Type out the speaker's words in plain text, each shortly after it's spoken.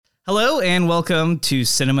Hello and welcome to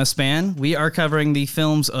Cinema Span. We are covering the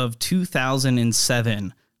films of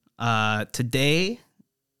 2007. Today,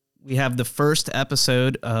 we have the first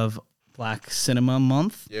episode of Black Cinema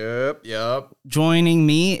Month. Yep. Joining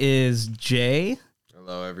me is Jay.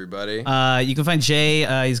 Hello, everybody. You can find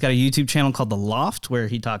Jay. He's got a YouTube channel called The Loft, where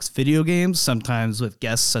he talks video games, sometimes with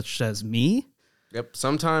guests such as me. Yep.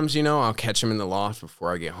 Sometimes, I'll catch him in the loft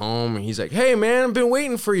before I get home, and he's like, "Hey, man, I've been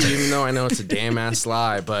waiting for you," even though I know it's a damn ass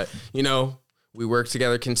lie. But, we work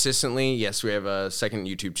together consistently. Yes, we have a second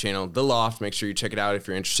YouTube channel, The Loft. Make sure you check it out if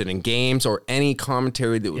you're interested in games or any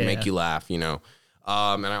commentary that would make you laugh, And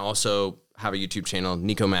I also have a YouTube channel,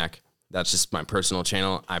 Nico Mac. That's just my personal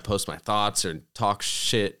channel. I post my thoughts or talk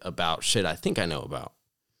shit about shit I think I know about,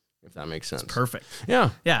 if that makes sense. That's perfect. Yeah.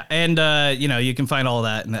 Yeah. And, you can find all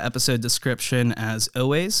that in the episode description as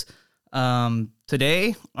always.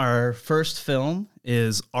 Today, our first film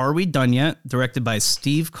is Are We Done Yet? Directed by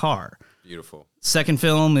Steve Carr. Beautiful. Second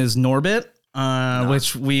film is Norbit,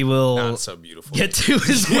 which we will not so beautiful. get to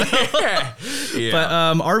as well. Yeah.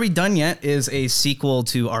 But Are We Done Yet is a sequel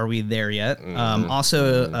to Are We There Yet?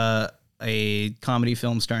 Also a comedy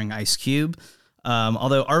film starring Ice Cube.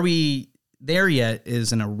 Although Are We There Yet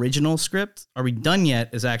is an original script, Are We Done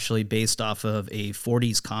Yet is actually based off of a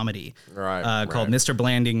 40s comedy called Mr.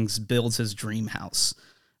 Blandings Builds His Dream House.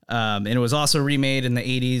 And it was also remade in the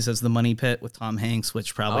 80s as The Money Pit with Tom Hanks,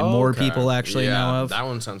 which probably more people actually know of. That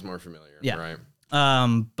one sounds more familiar. Yeah.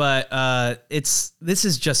 Right. But this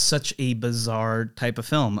is just such a bizarre type of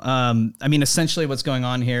film. Essentially what's going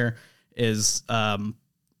on here is,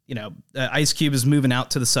 Ice Cube is moving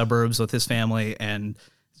out to the suburbs with his family and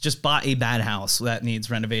just bought a bad house that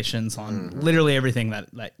needs renovations on literally everything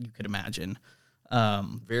that you could imagine. I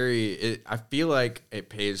feel like it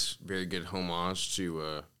pays very good homage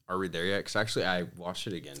to Are We There Yet? Because actually I watched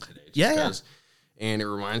it again today. And it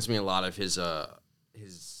reminds me a lot of his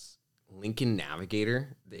Lincoln Navigator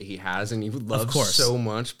that he has and he loves so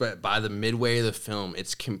much, but by the midway of the film,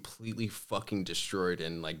 it's completely fucking destroyed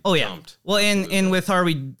and dumped. Well, and with Are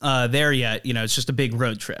We There Yet? It's just a big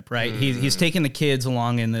road trip, right? He's taking the kids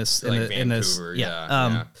along in this, Vancouver,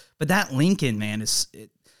 But that Lincoln, man,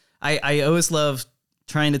 I always love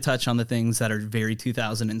trying to touch on the things that are very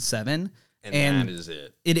 2007. And that is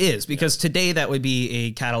it. It is, because today that would be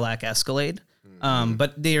a Cadillac Escalade.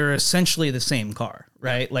 But they're essentially the same car,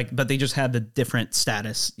 right? But they just had the different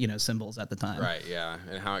status, symbols at the time. Right, yeah.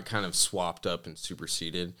 And how it kind of swapped up and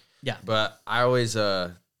superseded. Yeah. But I always,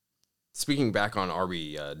 speaking back on Are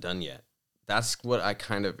We Done Yet? That's what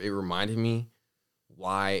it reminded me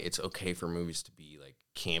why it's okay for movies to be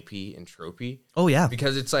campy and tropey. Oh, yeah.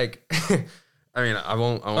 Because it's I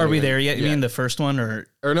won't. Are We There Yet? You mean the first one or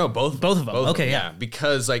no, both of them? Okay, yeah.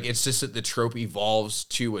 Because it's just that the trope evolves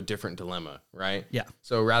to a different dilemma, right? Yeah.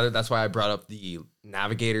 So that's why I brought up the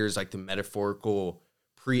Navigators, the metaphorical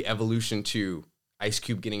pre-evolution to Ice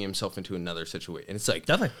Cube getting himself into another situation. And it's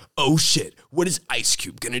definitely. Oh shit, what is Ice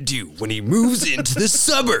Cube gonna do when he moves into the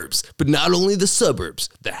suburbs? But not only the suburbs,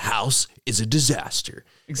 the house is a disaster.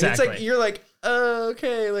 Exactly. And it's you're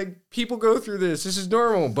okay, people go through this. This is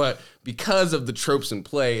normal. But because of the tropes in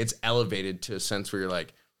play, it's elevated to a sense where you're I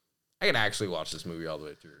could actually watch this movie all the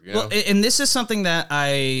way through. Well, and this is something that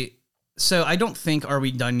I don't think Are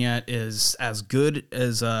We Done Yet is as good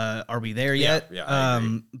as Are We There Yet? Yeah, I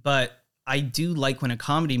agree. But I do like when a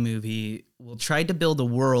comedy movie will try to build a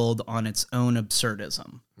world on its own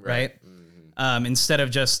absurdism, right? Instead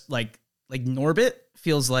of just like Norbit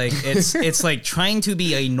feels like it's trying to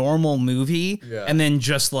be a normal movie and then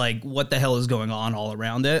just what the hell is going on all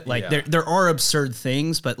around it. There are absurd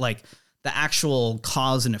things, but the actual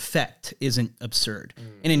cause and effect isn't absurd.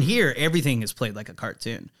 And in here, everything is played like a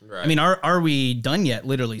cartoon. Right. Are We Done Yet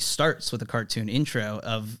literally starts with a cartoon intro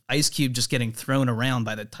of Ice Cube just getting thrown around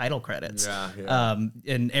by the title credits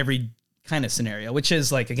in every kind of scenario, which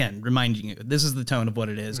is again, reminding you, this is the tone of what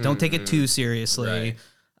it is. Don't take it too seriously.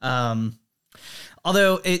 Right.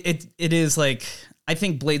 Although it is I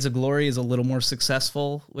think Blades of Glory is a little more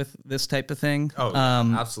successful with this type of thing. Oh,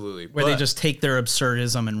 absolutely. Where they just take their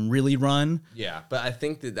absurdism and really run. Yeah, but I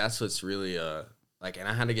think that's what's really, and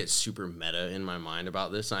I had to get super meta in my mind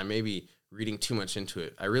about this. I may be reading too much into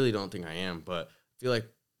it. I really don't think I am, but I feel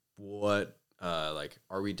what,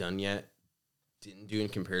 Are We Done Yet? Didn't do in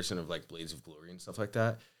comparison of Blades of Glory and stuff like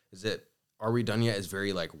that is that Are We Done Yet is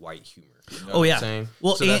very white humor. You know what I'm saying?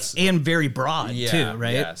 Well, so and very broad too,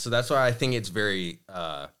 right? Yeah. So that's why I think it's very.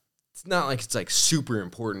 It's not it's super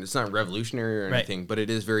important. It's not revolutionary or anything, but it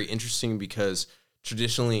is very interesting because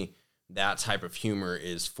traditionally that type of humor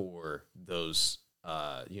is for those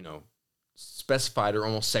specified or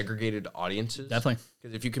almost segregated audiences. Definitely.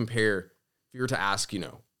 Because if you were to ask,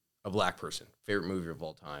 a black person, favorite movie of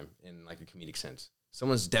all time in like a comedic sense,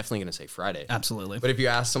 someone's definitely going to say Friday. Absolutely. But if you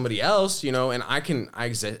ask somebody else, and I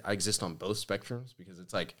exist on both spectrums, because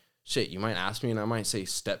it's like, shit, you might ask me and I might say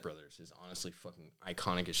Step Brothers is honestly fucking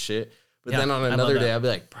iconic as shit. But then on another day, I'll be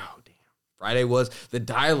like, bro, damn, Friday the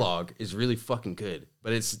dialogue is really fucking good.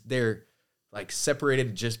 But they're like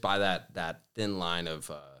separated just by that thin line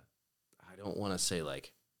of, I don't want to say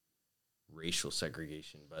like racial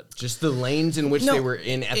segregation, but just the lanes in which they were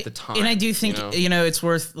in at the time. And I do think, it's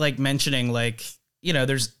worth like mentioning, like,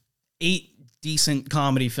 there's 8 decent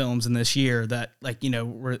comedy films in this year that like,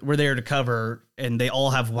 we're there to cover, and they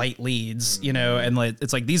all have white leads, and like,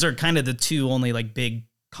 it's like, these are kind of the 2 only like big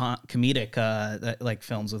comedic like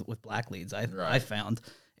films with black leads I found.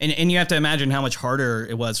 And you have to imagine how much harder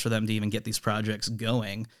it was for them to even get these projects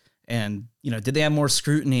going. And, did they have more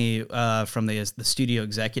scrutiny from the studio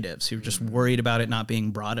executives who were just worried about it not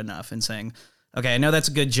being broad enough and saying, okay, I know that's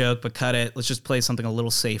a good joke, but cut it. Let's just play something a little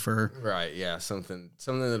safer. Right, yeah, something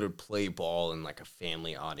that would play ball in like a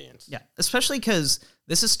family audience. Yeah, especially because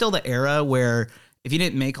this is still the era where if you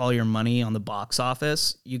didn't make all your money on the box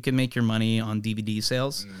office, you can make your money on DVD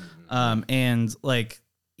sales. And like,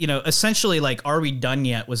 essentially like, Are We Done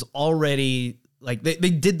Yet was already like, they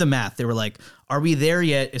did the math. They were like, Are We There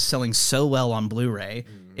Yet is selling so well on Blu-ray.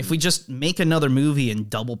 If we just make another movie and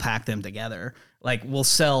double pack them together, like we'll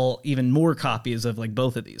sell even more copies of like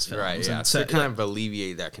both of these films. Right, yeah. So kind of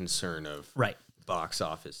alleviate that concern of box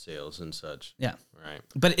office sales and such. Yeah. Right.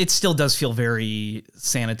 But it still does feel very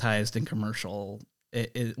sanitized and commercial,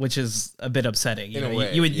 which is a bit upsetting.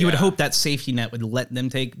 You would hope that safety net would let them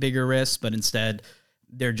take bigger risks, but instead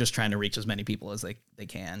they're just trying to reach as many people as they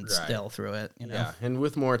can still through it. Yeah, and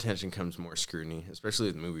with more attention comes more scrutiny, especially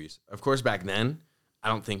with movies. Of course, back then, I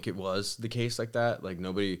don't think it was the case like that. Like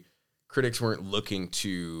critics weren't looking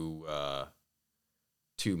to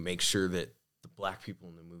make sure that the black people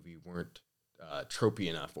in the movie weren't tropey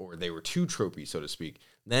enough, or they were too tropey, so to speak.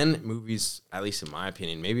 Then movies, at least in my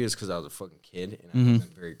opinion, maybe it's because I was a fucking kid and I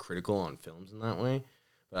wasn't very critical on films in that way,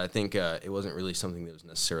 but I think it wasn't really something that was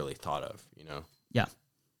necessarily thought of,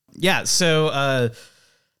 Yeah. So,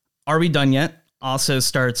 Are We Done Yet? Also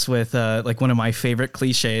starts with like one of my favorite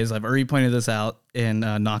cliches. I've already pointed this out in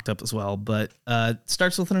Knocked Up as well, but it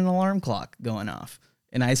starts with an alarm clock going off,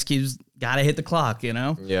 and Ice Cube's got to hit the clock,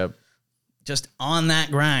 Yep. Just on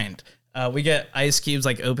that grind. We get Ice Cube's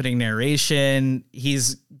like opening narration.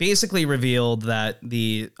 He's basically revealed that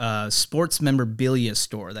the sports memorabilia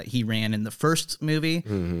store that he ran in the first movie,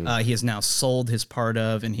 he has now sold his part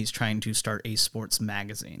of, and he's trying to start a sports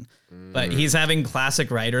magazine. But he's having classic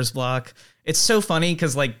writer's block. It's so funny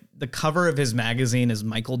because like the cover of his magazine is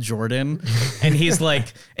Michael Jordan, and he's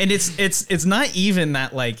like, and it's not even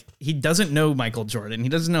that like he doesn't know Michael Jordan. He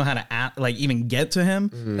doesn't know how to even get to him,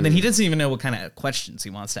 and then he doesn't even know what kind of questions he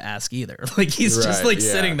wants to ask either. Like he's just like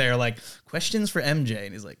sitting there like, questions for MJ,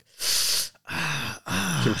 and he's like,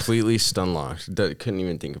 completely stun locked. Couldn't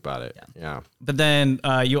even think about it. Yeah. But then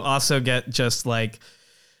you also get just like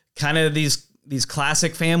kind of these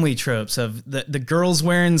classic family tropes of the girls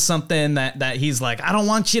wearing something that he's like, I don't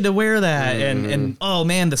want you to wear that. And oh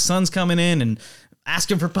man, the sun's coming in and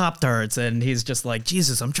asking for Pop-Tarts. And he's just like,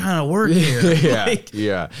 Jesus, I'm trying to work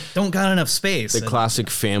here. Don't got enough space. The classic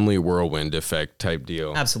family whirlwind effect type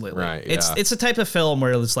deal. Absolutely. Right. It's a type of film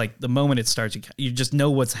where it's like the moment it starts, you just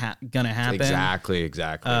know what's going to happen. Exactly.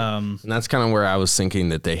 And that's kind of where I was thinking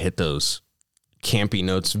that they hit those campy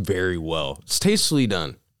notes very well. It's tastefully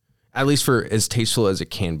done. At least for as tasteful as it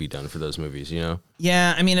can be done for those movies,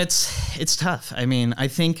 Yeah, I mean, it's tough. I mean, I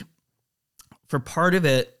think for part of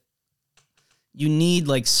it, you need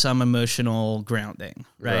like some emotional grounding,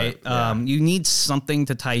 right? You need something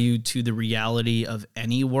to tie you to the reality of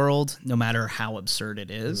any world, no matter how absurd it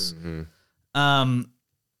is.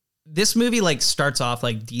 This movie like starts off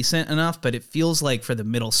like decent enough, but it feels like for the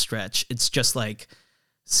middle stretch, it's just like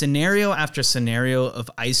scenario after scenario of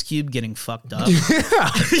Ice Cube getting fucked up. Boom.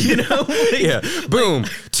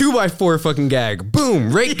 2x4 fucking gag.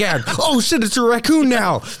 Boom. Rake gag. Oh shit, it's a raccoon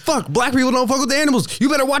now. Fuck. Black people don't fuck with the animals. You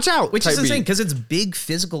better watch out. Which is insane because it's big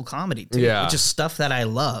physical comedy too. Yeah. Which is stuff that I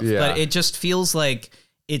love. Yeah. But it just feels like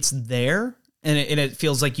it's there, and it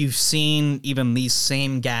feels like you've seen even these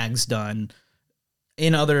same gags done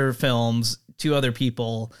in other films to other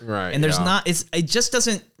people. Right. And there's it just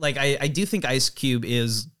doesn't like, I do think Ice Cube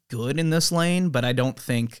is good in this lane, but I don't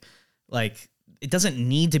think like it doesn't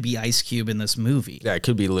need to be Ice Cube in this movie. Yeah. It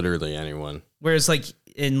could be literally anyone. Whereas like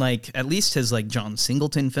in like, at least his like John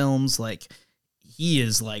Singleton films, like he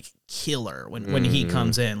is like killer when he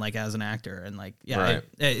comes in like as an actor, and like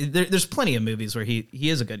there's plenty of movies where he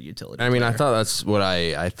is a good utility. I mean, player. I thought that's what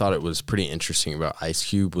I thought it was pretty interesting about Ice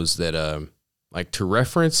Cube was that like to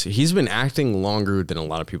reference, he's been acting longer than a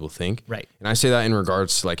lot of people think. Right. And I say that in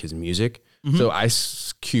regards to like his music. So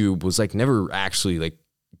Ice Cube was like never actually like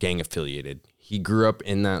gang affiliated. He grew up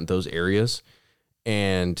in those areas,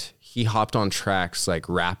 and he hopped on tracks like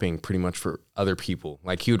rapping pretty much for other people.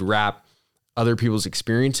 Like he would rap other people's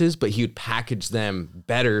experiences, but he would package them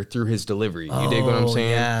better through his delivery. You dig what I'm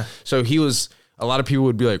saying? Yeah. So a lot of people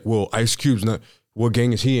would be like, well, Ice Cube's not, what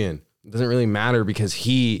gang is he in? It doesn't really matter because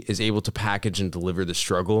he is able to package and deliver the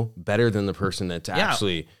struggle better than the person that's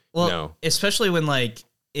actually, especially when like,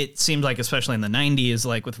 it seemed like, especially in the 90s,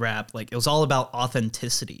 like with rap, like it was all about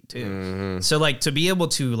authenticity too. So like to be able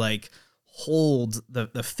to like hold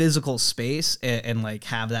the physical space and like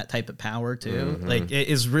have that type of power too, like it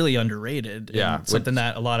is really underrated. Yeah. And something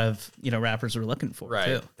that a lot of, rappers are looking for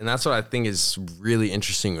too. And that's what I think is really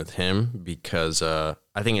interesting with him, because I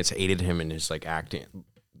think it's aided him in his like acting,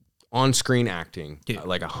 on-screen acting,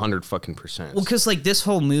 like 100%. Well, because like this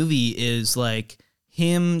whole movie is like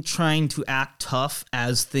him trying to act tough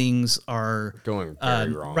as things are going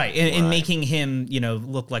very wrong, right, and making him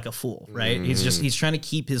look like a fool, right? He's trying to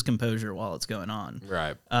keep his composure while it's going on,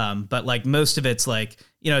 right? But like most of it's like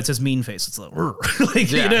it's his mean face. It's like,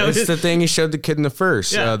 it's the thing he showed the kid in the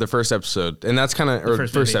first episode, and that's kind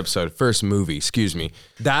of first movie. Excuse me.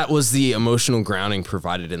 That was the emotional grounding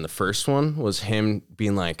provided in the first one. Was him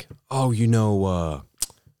being like, oh, you know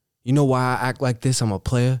why I act like this? I'm a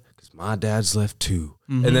player. My dad's left too.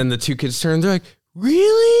 And then the two kids turn, they're like,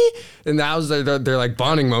 really? And that was their like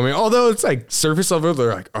bonding moment. Although it's like surface level,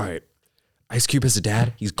 they're like, all right, Ice Cube has a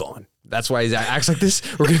dad, he's gone. That's why he acts like this.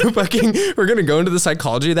 We're gonna go into the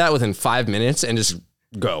psychology of that within 5 minutes and just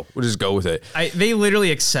go. We'll just go with it. They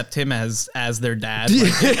literally accept him as their dad.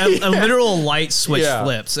 Like, a literal light switch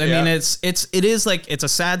flips. I mean, it is like, it's a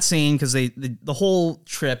sad scene because the whole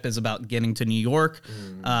trip is about getting to New York.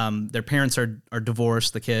 Their parents are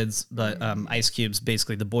divorced, the kids, but Ice Cube's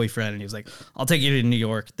basically the boyfriend, and he's like, I'll take you to New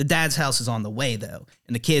York. The dad's house is on the way though,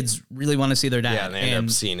 and the kids really want to see their dad. Yeah, and they end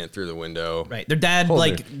up seeing it through the window. Right, their dad,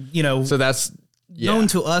 So that's known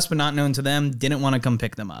to us but not known to them, didn't want to come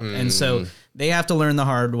pick them up. And so they have to learn the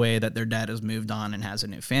hard way that their dad has moved on and has a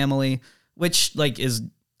new family, which like is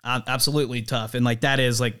absolutely tough. And like that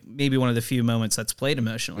is like maybe one of the few moments that's played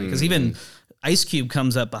emotionally, because even Ice Cube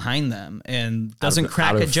comes up behind them and doesn't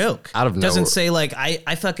crack a joke. Doesn't say like,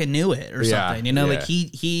 I fucking knew it or something, like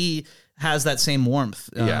he has that same warmth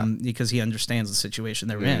because he understands the situation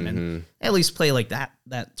they're in, and at least play like that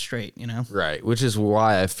straight, Right. Which is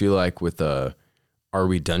why I feel like with Are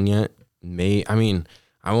We Done Yet?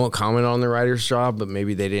 I won't comment on the writer's job, but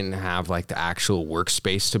maybe they didn't have like the actual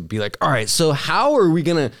workspace to be like, all right, so how are we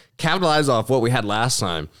going to capitalize off what we had last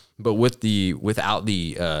time, but without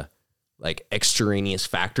the like extraneous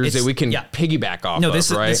factors that we can piggyback off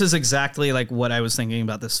of, right? This is exactly like what I was thinking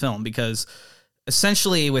about this film, because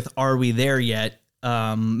essentially with Are We There Yet?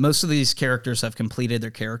 Most of these characters have completed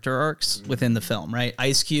their character arcs within the film, right?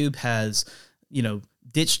 Ice Cube has,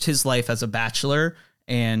 ditched his life as a bachelor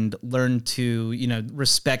and learned to,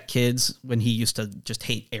 respect kids when he used to just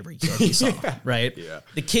hate every kid he saw, right? Yeah.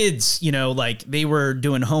 The kids, like they were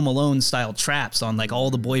doing Home Alone style traps on like all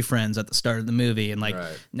the boyfriends at the start of the movie. And like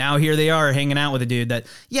now here they are hanging out with a dude that,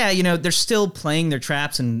 they're still playing their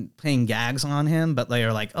traps and playing gags on him, but they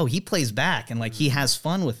are like, oh, he plays back and like he has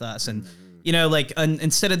fun with us. And,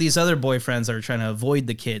 instead of these other boyfriends that are trying to avoid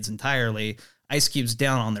the kids entirely, Ice Cube's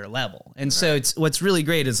down on their level. And so it's what's really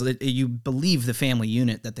great is that you believe the family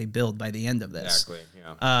unit that they build by the end of this. Exactly.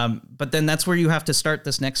 Yeah. But then that's where you have to start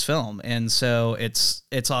this next film. And so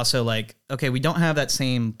it's also like, okay, we don't have that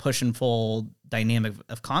same push and pull dynamic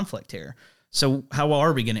of conflict here. So how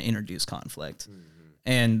are we going to introduce conflict?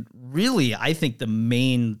 And really, I think the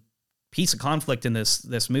main piece of conflict in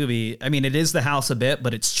this movie, it is the house a bit,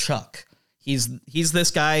 but it's Chuck. He's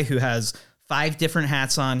this guy who has 5 different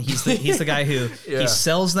hats on. He's the guy who he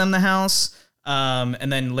sells them the house.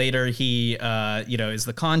 And then later he, is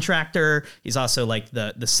the contractor. He's also like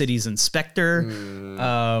the city's inspector.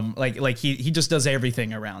 Like he just does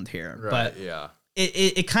everything around here. Right, but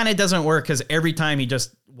it kind of doesn't work because every time he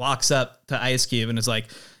just walks up to Ice Cube and is like,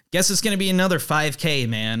 guess it's going to be another 5K,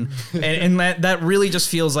 man. and that really just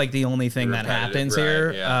feels like the only thing that happens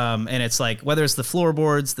here. Yeah. And it's like, whether it's the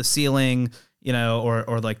floorboards, the ceiling,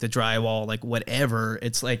 or like the drywall, like whatever,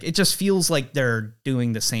 it's like, it just feels like they're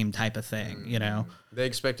doing the same type of thing, They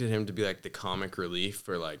expected him to be like the comic relief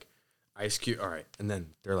for like Ice Cube. All right. And then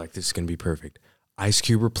they're like, this is going to be perfect. Ice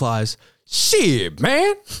Cube replies, "Shit,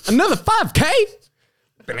 man, another 5K."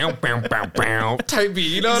 Bow, bow, bow, bow. Type beat,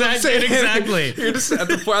 you know what I'm saying? Exactly. You're just at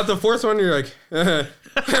the fourth one, you're like, fuck,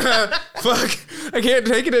 I can't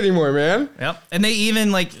take it anymore, man. Yep. And they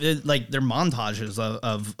even like their montages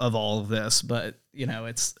of all of this, but you know,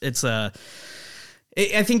 I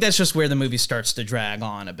think that's just where the movie starts to drag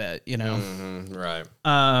on a bit, you know? Mm-hmm, right.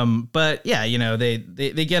 But yeah, you know, they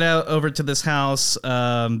get out over to this house.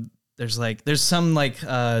 There's some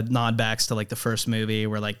nod backs to like the first movie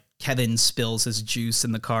where like Kevin spills his juice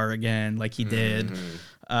in the car again, like he did.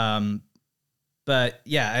 Mm-hmm. But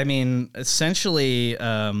yeah, I mean, essentially,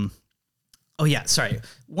 oh yeah, sorry.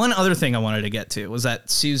 One other thing I wanted to get to was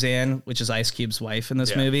that Suzanne, which is Ice Cube's wife in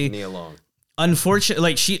this movie. Nia Long. Unfortunately,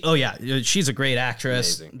 like she's a great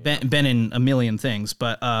actress. Amazing, been in a million things,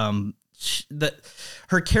 but her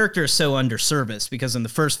character is so underserviced because in the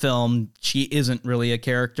first film she isn't really a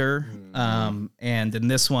character, and in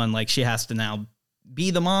this one, like she has to now be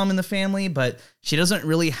the mom in the family, but she doesn't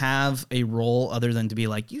really have a role other than to be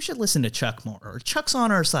like, you should listen to Chuck more, or Chuck's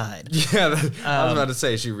on our side. Yeah, I was about to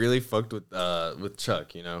say she really fucked with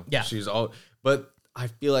Chuck. You know, yeah, she's all, but I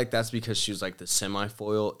feel like that's because she was like the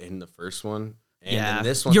semi-foil in the first one. And in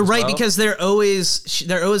this one, you're right, because they're always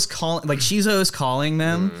calling, like she's always calling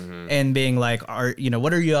them and being like,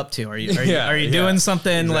 what are you up to? Are you doing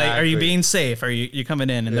something? Exactly. Like, are you being safe? Are you coming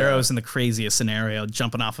in? And they're always in the craziest scenario,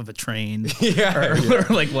 jumping off of a train, or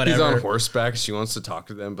like whatever. He's on horseback. She wants to talk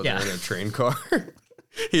to them, but they're in a train car.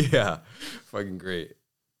 Yeah, fucking great.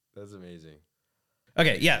 That's amazing.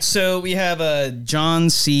 Okay, yeah. So we have John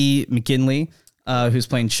C. McGinley, who's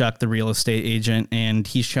playing Chuck, the real estate agent, and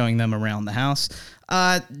he's showing them around the house.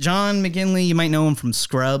 John McGinley, you might know him from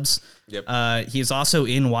Scrubs. Yep. He's also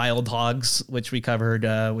in Wild Hogs, which we covered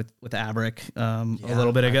with Averick a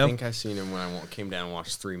little bit ago. I think I seen him when I came down and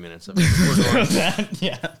watched 3 minutes of it.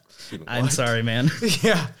 Yeah. I'm sorry, man.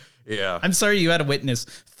 Yeah. I'm sorry you had to witness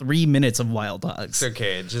 3 minutes of Wild Hogs. It's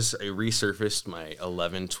okay. It resurfaced my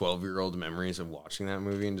 11, 12-year-old memories of watching that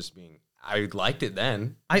movie and just being... I liked it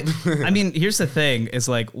then. I mean, here's the thing: is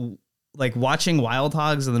like watching Wild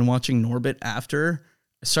Hogs and then watching Norbit after.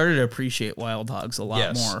 I started to appreciate Wild Hogs a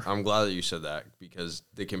lot more. I'm glad that you said that because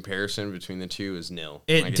the comparison between the two is nil.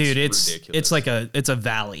 It's ridiculous. It's like a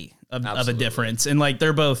valley of a difference, and like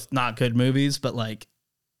they're both not good movies, but like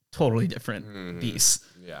totally different beasts.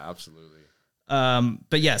 Yeah, absolutely.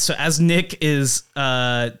 But yeah, so as Nick is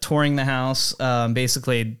touring the house,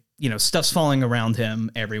 basically, you know, stuff's falling around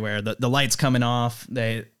him everywhere. The light's coming off.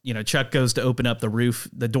 Chuck goes to open up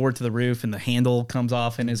the door to the roof, and the handle comes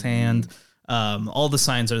off in his hand. All the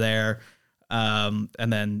signs are there. And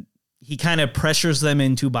then he kind of pressures them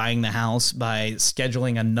into buying the house by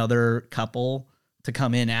scheduling another couple to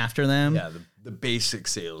come in after them. Yeah, the basic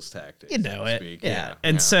sales tactics. You know it. Speak. Yeah.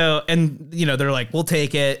 So, they're like, we'll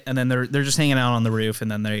take it. And then they're just hanging out on the roof.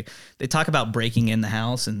 And then they talk about breaking in the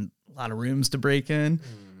house and a lot of rooms to break in.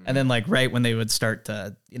 And then, like, right when they would start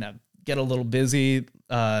to, get a little busy,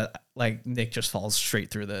 like, Nick just falls straight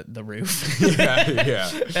through the roof. Yeah.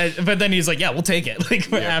 But then he's like, yeah, we'll take it.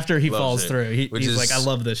 Like, after he falls through, he's like, I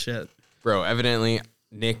love this shit. Bro, evidently,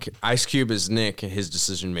 Ice Cube is Nick, and his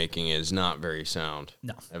decision-making is not very sound.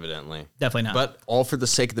 No. Evidently. Definitely not. But all for the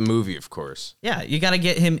sake of the movie, of course. Yeah, you got to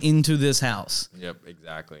get him into this house. Yep,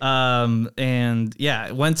 exactly. And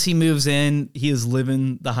yeah, once he moves in, he is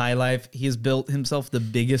living the high life. He has built himself the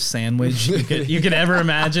biggest sandwich you could ever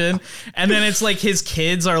imagine. And then it's like his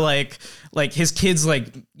kids are like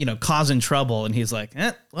causing trouble, and he's like,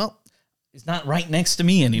 well, he's not right next to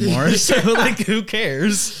me anymore, so like, who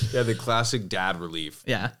cares? Yeah, the classic dad relief.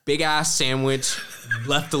 Yeah, big ass sandwich,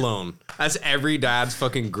 left alone. That's every dad's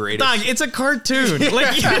fucking greatest. Dog, it's a cartoon. Dude,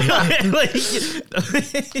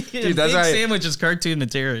 that's why sandwich is cartoon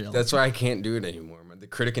material. That's why I can't do it anymore. The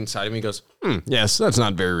critic inside of me goes, yes, that's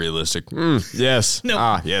not very realistic. Yes,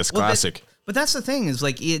 no, yes, classic. But that's the thing is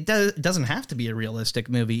like it doesn't have to be a realistic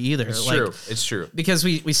movie either. It's like, true. It's true because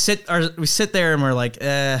we sit there and we're like,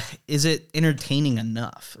 is it entertaining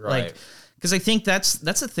enough? Right. Like, because I think that's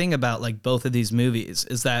the thing about like both of these movies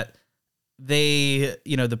is that they,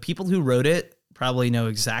 the people who wrote it probably know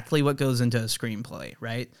exactly what goes into a screenplay,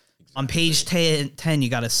 right? Exactly. On page 10, you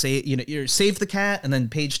got to say, you save the cat, and then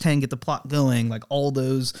page 10, get the plot going, like all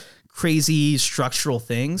those crazy structural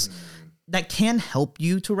things. That can help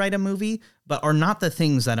you to write a movie, but are not the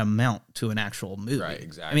things that amount to an actual movie. Right,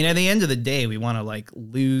 exactly. I mean, at the end of the day, we want to like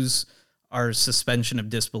lose our suspension of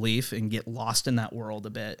disbelief and get lost in that world a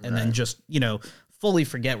bit, and then just, fully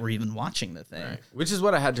forget we're even watching the thing. Right. Which is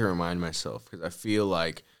what I had to remind myself, because I feel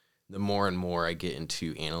like the more and more I get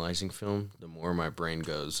into analyzing film, the more my brain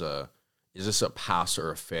goes, is this a pass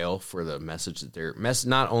or a fail for the message that they're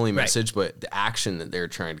not only message, but the action that they're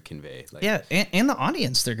trying to convey? Like, yeah, and the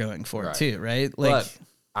audience they're going for too, right? Like, but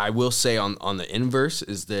I will say on the inverse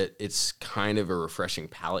is that it's kind of a refreshing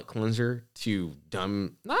palate cleanser to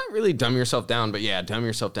not really dumb yourself down, but yeah, dumb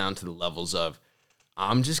yourself down to the levels of,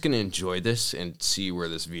 I'm just going to enjoy this and see where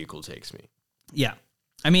this vehicle takes me. Yeah.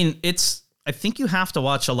 I mean, I think you have to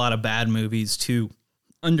watch a lot of bad movies to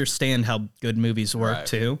understand how good movies work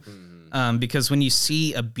too. Because when you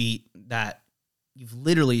see a beat that you've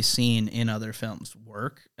literally seen in other films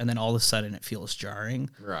work, and then all of a sudden it feels jarring,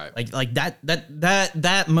 right? Like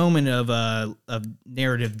that moment of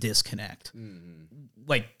narrative disconnect,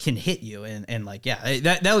 like can hit you, and like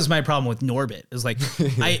that was my problem with Norbit. Is like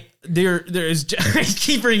there is I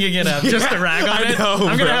keep bringing it up just to rag on it.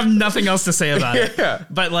 I'm gonna have nothing else to say about it.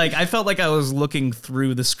 But like I felt like I was looking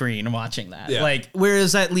through the screen watching that. Like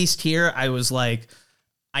whereas at least here I was like,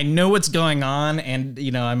 I know what's going on, and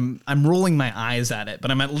you know I'm rolling my eyes at it,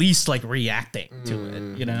 but I'm at least like reacting to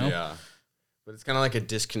it. You know? Yeah. But it's kind of like a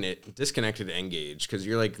disconnected Engage, because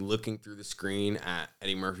you're like looking through the screen at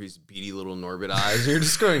Eddie Murphy's beady little Norbit eyes. And you're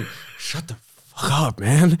just going, shut the fuck up,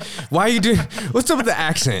 man. Why are you doing? What's up with the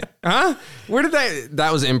accent? Huh? Where did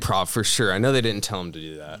that was improv for sure. I know they didn't tell him to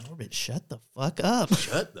do that. Norbit, shut the fuck up.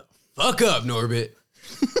 Shut the fuck up, Norbit.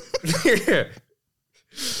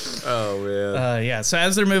 Oh man. Yeah. So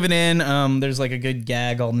as they're moving in, there's like a good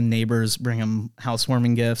gag. All the neighbors bring them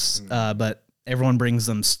housewarming gifts, but everyone brings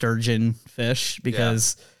them sturgeon fish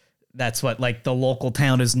because that's what like the local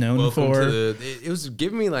town is known for. It was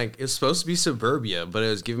giving me like, it was supposed to be suburbia, but it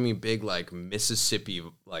was giving me big like Mississippi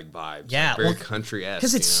like vibes. Yeah, like very country-esque.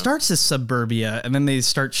 Because it starts as suburbia, and then they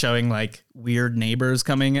start showing like weird neighbors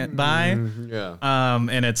coming by.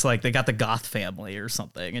 And it's like they got the goth family or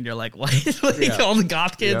something, and you're like, what? Like all the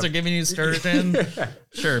goth kids are giving you sturgeon.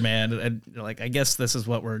 Sure, man. And you're like, I guess this is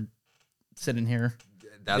what we're sitting here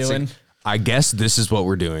doing. I guess this is what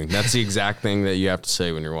we're doing. That's the exact thing that you have to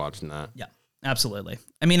say when you're watching that. Yeah, absolutely.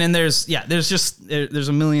 I mean, and there's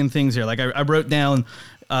a million things here. Like I wrote down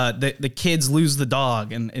the kids lose the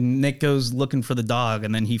dog, and Nick goes looking for the dog,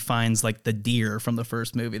 and then he finds like the deer from the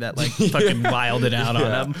first movie that like fucking wilded out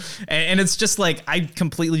on him. And it's just like, I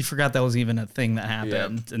completely forgot that was even a thing that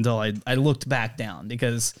happened until I looked back down,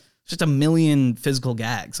 because it's just a million physical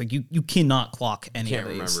gags. Like you cannot clock any of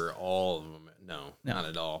these. Can't remember all of them. No, not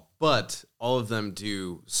at all. But all of them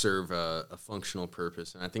do serve a functional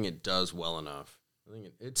purpose, and I think it does well enough. I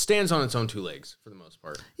think it stands on its own two legs for the most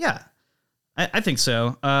part. Yeah, I think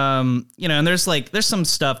so. You know, and there's some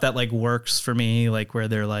stuff that like works for me, like where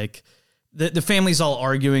they're like the family's all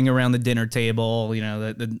arguing around the dinner table. You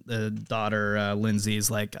know, the daughter Lindsay's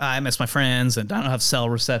like, I miss my friends, and I don't have cell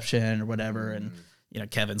reception or whatever, and you know,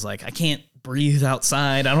 Kevin's like, I can't breathe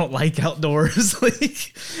outside. I don't like outdoors.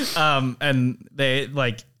 Like, and they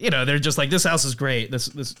like, you know, they're just like, this house is great.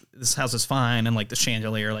 This house is fine. And like the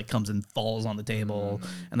chandelier like comes and falls on the table,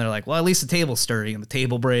 and they're like, well, at least the table's sturdy and the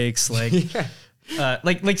table breaks. Like,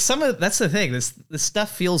 like some of that's the thing. This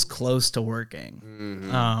stuff feels close to working.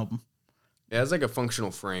 It has like a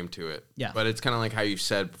functional frame to it. Yeah. But it's kind of like how you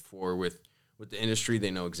said before with the industry,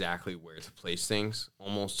 they know exactly where to place things,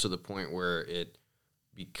 almost to the point where it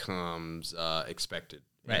becomes expected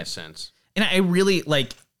in a sense. And I really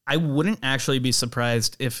like, I wouldn't actually be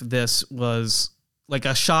surprised if this was like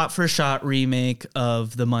a shot for shot remake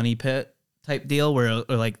of the Money Pit type deal, where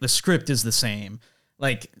or like the script is the same,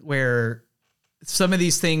 like where some of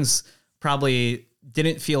these things probably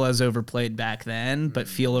didn't feel as overplayed back then, but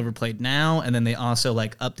feel overplayed now. And then they also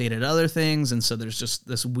like updated other things. And so there's just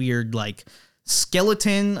this weird like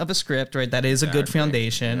skeleton of a script, right? That is a good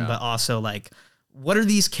foundation, but also like, what are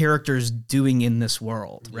these characters doing in this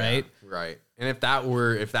world, right? Right. And if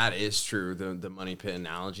that is true, the Money Pit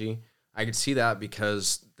analogy, I could see that,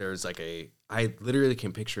 because there's like I literally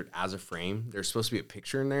can picture it as a frame. There's supposed to be a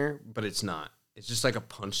picture in there, but it's not. It's just like a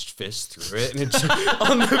punched fist through it, and it's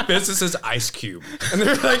on the fist it says Ice Cube, and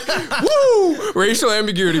they're like, "Woo, racial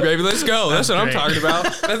ambiguity, baby, let's go." That's what I'm talking about.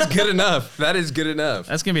 That's good enough. That is good enough.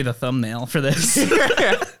 That's gonna be the thumbnail for this.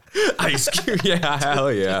 Ice Cube, yeah, hell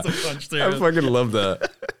yeah. I fucking love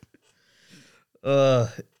that. I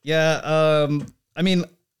mean,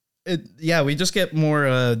 we just get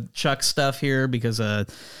more Chuck stuff here, because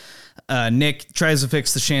Nick tries to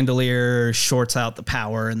fix the chandelier, shorts out the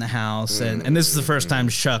power in the house, and this is the first time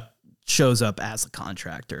Chuck shows up as a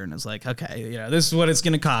contractor and is like, okay, you know, this is what it's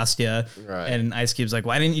going to cost you. Right. And Ice Cube's like,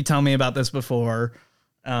 why didn't you tell me about this before?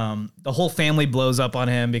 The whole family blows up on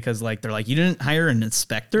him because like they're like, you didn't hire an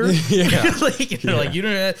inspector. Like, like you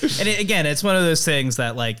didn't. And again, it's one of those things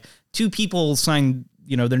that like two people signed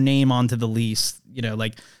their name onto the lease.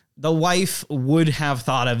 Like the wife would have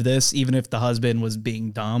thought of this even if the husband was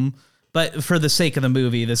being dumb. But for the sake of the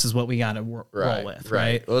movie, this is what we got to roll with,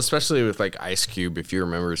 right? Well, especially with like Ice Cube, if you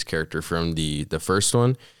remember his character from the first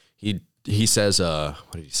one, he says,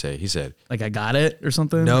 what did he say? He said, like, I got it or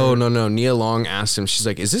something? No. Nia Long asked him, she's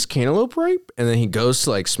like, is this cantaloupe ripe? And then he goes to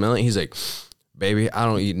like smell it. He's like, baby, I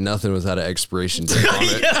don't eat nothing without an expiration date on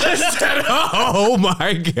it. I said, oh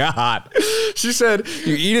my God. She said,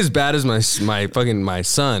 you eat as bad as my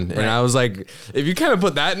son. Right. And I was like, if you kind of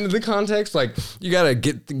put that into the context, like you got to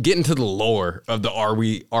get into the lore of the are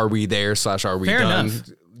we there / are we Fair done enough.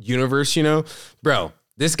 universe, bro,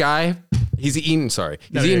 this guy, he's eating Chef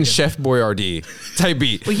Boyardee type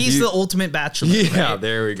beat. Well, he's the ultimate bachelor. Yeah, right?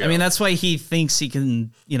 there we go. I mean, that's why he thinks he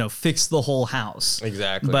can, fix the whole house.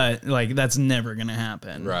 Exactly. But like, that's never going to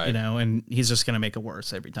happen. Right. And he's just going to make it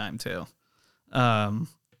worse every time too. Yeah.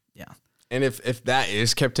 And if that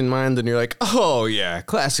is kept in mind, then you're like, oh yeah,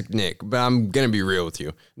 classic Nick. But I'm gonna be real with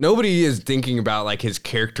you. Nobody is thinking about like his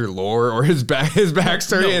character lore or his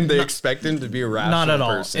backstory, and they expect him to be a rational not at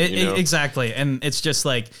all. person. Exactly, and it's just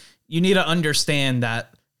like you need to understand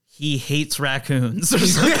that he hates raccoons or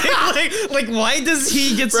something. like why does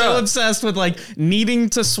he get so obsessed with like needing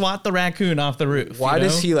to swat the raccoon off the roof? Why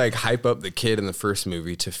does he like hype up the kid in the first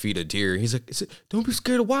movie to feed a deer? He's like, don't be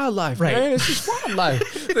scared of wildlife, right? Man. It's just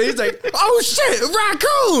wildlife. And he's like, oh shit, a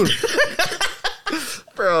raccoon.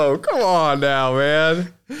 Bro, come on now,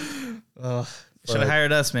 man. Should have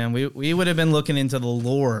hired us, man. We would have been looking into the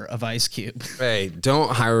lore of Ice Cube. Hey,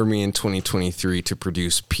 don't hire me in 2023 to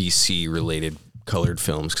produce PC related colored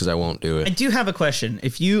films because I won't do it. I do have a question.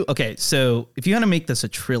 So if you want to make this a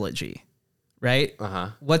trilogy, right?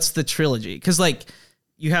 What's the trilogy? Because like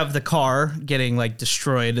you have the car getting like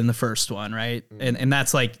destroyed in the first one, right? And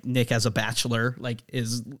that's like Nick as a bachelor, like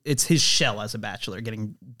it's his shell as a bachelor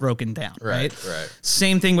getting broken down, right? Right.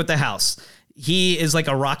 Same thing with the house. He is like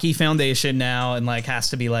a rocky foundation now, and like has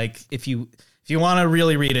to be like if you want to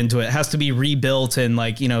really read into it, has to be rebuilt, and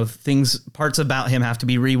like, parts about him have to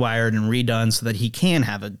be rewired and redone so that he can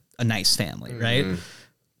have a nice family, right?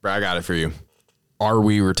 Bro, I got it for you. Are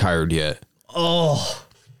we retired yet? Oh,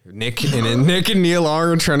 Nick and Nia Long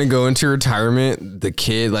are trying to go into retirement. The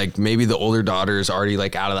kid, like maybe the older daughter is already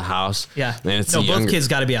like out of the house. Yeah. And it's both kids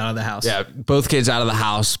got to be out of the house. Yeah, both kids out of the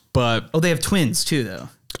house, but they have twins too, though.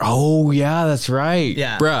 Oh yeah, that's right.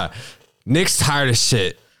 Yeah, bruh. Nick's tired of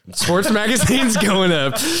shit. Sports magazine's going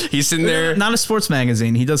up. He's sitting there. Not a sports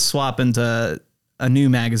magazine. He does swap into a new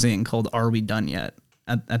magazine called Are We Done Yet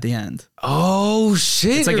at the end. Oh,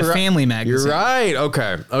 shit. It's like a family magazine. You're right.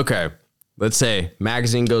 Okay. Let's say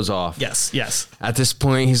magazine goes off. Yes. At this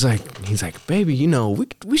point, he's like, baby,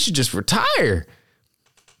 we should just retire.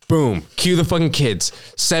 Boom. Cue the fucking kids.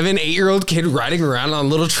 7-8-year-old kid riding around on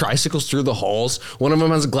little tricycles through the halls. One of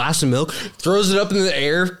them has a glass of milk, throws it up in the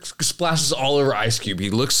air, splashes all over Ice Cube. He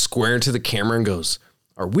looks square into the camera and goes,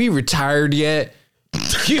 are we retired yet?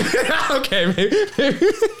 Okay,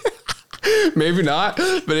 maybe not,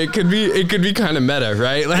 but it could be kind of meta,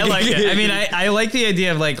 right? Like, I like it. I mean, I like the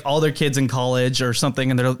idea of like all their kids in college or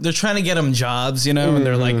something, and they're trying to get them jobs, and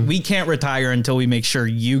they're like, we can't retire until we make sure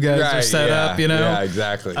you guys are set up, Yeah,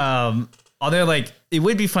 exactly. Although like it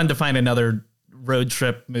would be fun to find another road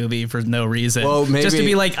trip movie for no reason. Well, maybe just to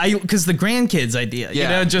be like, because the grandkids idea,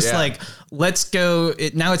 like let's go.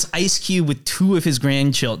 Now it's Ice Cube with 2 of his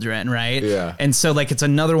grandchildren, right? Yeah, and so like it's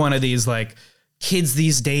another one of these like kids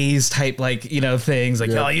these days type like things like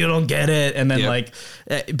oh you don't get it, and then like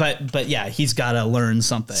but yeah, he's got to learn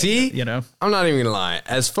something. See, I'm not even gonna lie,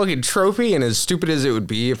 as fucking tropey and as stupid as it would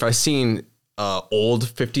be if I seen old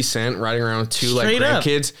 50 Cent riding around with 2 like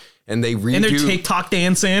grandkids and they redo, and they're TikTok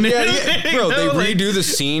dancing. Bro, they redo the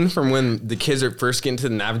scene from when the kids are first getting to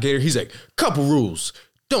the Navigator. He's like, couple rules: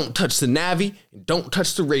 don't touch the Navi and don't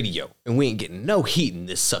touch the radio, and we ain't getting no heat in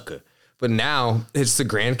this sucker. But now it's the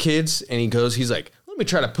grandkids, and he's like, let me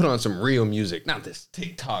try to put on some real music, not this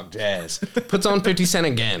TikTok jazz. Puts on 50 Cent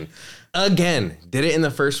again. Did it in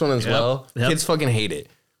the first one as well. Kids fucking hate it.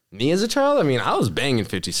 Me as a child, I mean, I was banging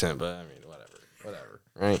 50 Cent, but I mean, whatever,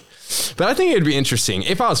 right? But I think it'd be interesting.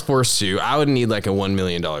 If I was forced to, I would need like a $1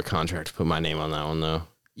 million contract to put my name on that one, though.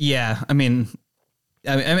 Yeah, I mean,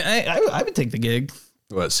 I would take the gig.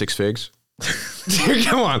 What, 6 figs? Dude,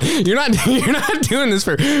 come on, you're not doing this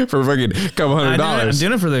for fucking couple $100. I'm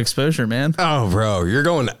doing it for the exposure, man. Oh, bro, you're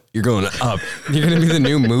going up. You're gonna be the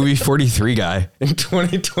new movie 43 guy in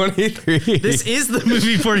 2023. This is the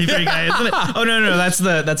movie 43 guy, isn't it? Oh no, that's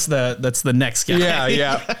the next guy.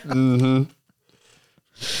 Yeah. Mm-hmm.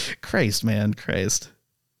 Christ, man, Christ.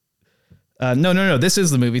 No. This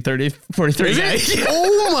is the movie 3043 guy.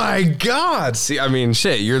 Oh my God. See, I mean,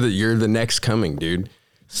 shit, you're the next coming, dude.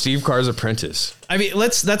 Steve Carr's apprentice. I mean,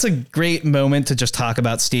 that's a great moment to just talk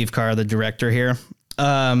about Steve Carr, the director here.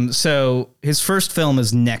 So his first film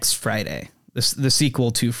is next Friday, the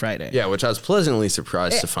sequel to Friday. Yeah, which I was pleasantly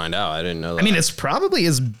surprised to find out. I didn't know that. I mean, it's probably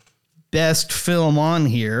his best film on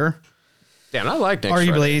here. Damn, I like Next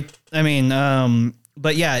arguably. Friday. I mean,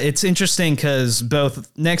 but yeah, it's interesting because both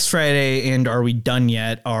Next Friday and Are We Done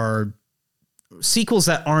Yet are sequels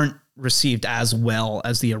that aren't received as well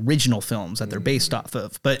as the original films that they're based off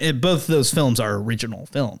of. But both of those films are original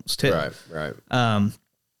films too. Right.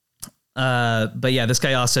 But yeah, this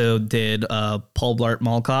guy also did Paul Blart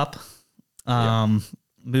Mall Cop,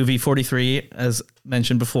 movie 43, as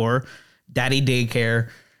mentioned before, Daddy Daycare,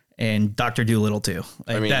 and Dr. Dolittle too.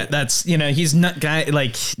 Like, I mean, that's he's not guy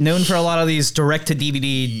like known for a lot of these direct to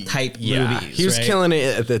DVD type movies. He was killing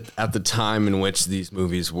it at the time in which these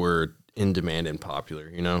movies were in demand and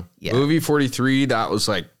popular. Movie 43, that was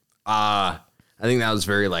like I think that was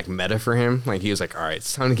very like meta for him. Like he was like, all right,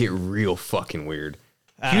 it's time to get real fucking weird.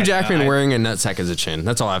 Hugh Jackman wearing a nutsack as a chin.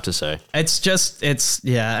 That's all I have to say. I don't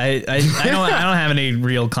have any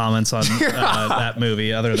real comments on that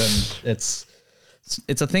movie other than it's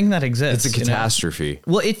a thing that exists. It's a catastrophe.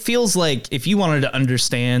 Well, it feels like if you wanted to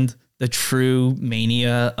understand the true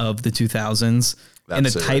mania of the 2000s and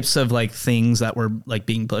the types of like things that were like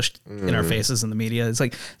being pushed in our faces in the media, it's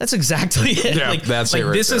like that's exactly it. Yeah, that's it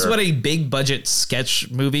right this there. is what a big budget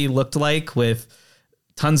sketch movie looked like with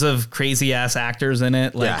tons of crazy ass actors in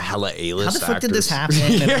it. Like, hella A-list how the fuck actors. did this happen?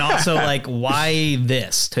 And then also like, why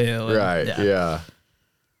this too? And, Right. Yeah.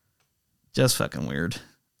 Just fucking weird.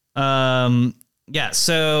 Yeah.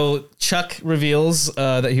 So Chuck reveals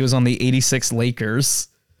that he was on the 86 Lakers.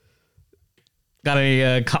 Got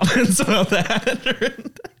any comments about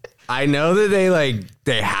that? I know that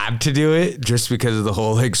they had to do it just because of the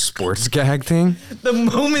whole like sports gag thing. The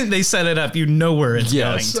moment they set it up, you know where it's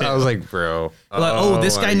going to. I was like, bro. Like,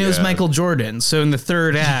 this guy knows Michael Jordan. So in the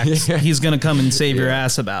third act, he's going to come and save your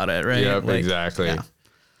ass about it, right? Yep, exactly. Yeah.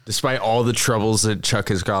 Despite all the troubles that Chuck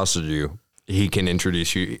has costed you, he can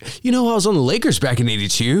introduce you. I was on the Lakers back in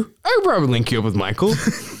 '82. I could probably link you up with Michael.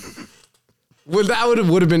 Well, that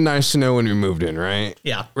would have been nice to know when we moved in, right?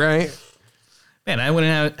 Yeah. Right? Man, I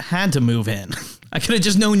wouldn't have had to move in. I could have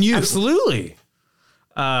just known you. Absolutely.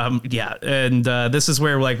 Yeah. And this is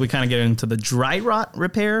where like we kind of get into the dry rot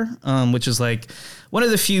repair, which is like one of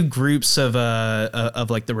the few groups of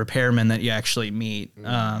like the repairmen that you actually meet.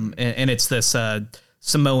 And it's this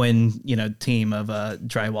Samoan, team of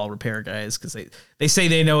drywall repair guys because they say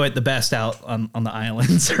they know it the best out on the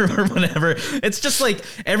islands or whatever. It's just like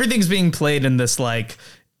everything's being played in this like,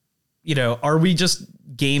 are we just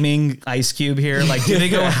gaming Ice Cube here? Like, do they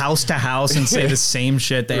go house to house and say the same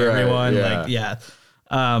shit to everyone? Yeah. Like, yeah.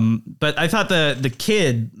 But I thought the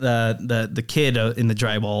kid in the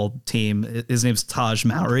drywall team, his name's Taj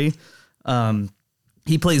Mowry.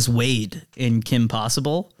 He plays Wade in Kim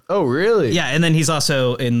Possible. Oh, really? Yeah, and then he's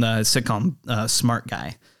also in the sitcom Smart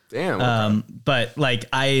Guy. Damn. Okay. But like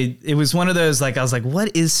it was one of those like I was like,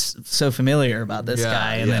 what is so familiar about this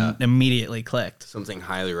guy? And then immediately clicked. Something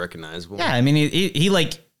highly recognizable. Yeah, I mean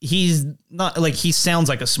he's not like he sounds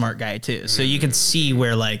like a smart guy too. So you can see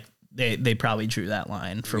where like they probably drew that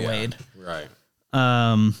line for Wade. Right.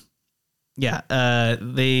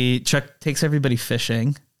 Chuck takes everybody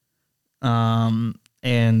fishing.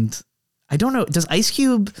 And I don't know, does Ice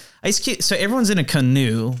Cube, so everyone's in a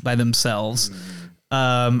canoe by themselves.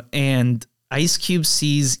 And Ice Cube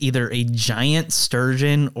sees either a giant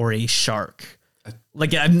sturgeon or a shark.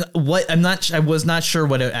 Like I was not sure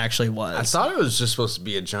what it actually was. I thought it was just supposed to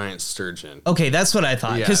be a giant sturgeon. Okay, that's what I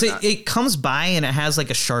thought. Because it comes by and it has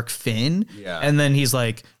like a shark fin. Yeah. And then he's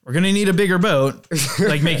like, we're going to need a bigger boat,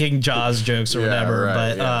 like making Jaws jokes or whatever.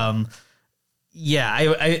 Right, but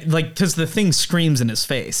I like, because the thing screams in his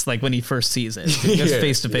face, like when he first sees it. He goes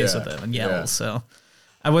face to face with him and yells. So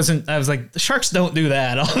I was like, the sharks don't do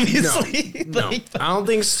that, obviously. No, I don't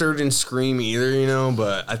think sturgeons scream either,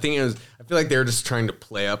 but I feel like they were just trying to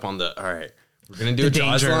play up on all right, we're going to do a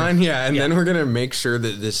Jaws line. Yeah. And then we're going to make sure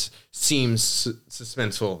that this seems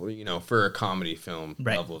suspenseful, for a comedy film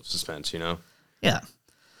level of suspense, Yeah.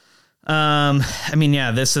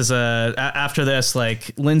 This is after this,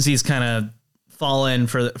 like Lindsay's kind of fallen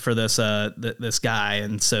for this this guy,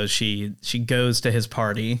 and so she goes to his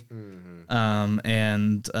party.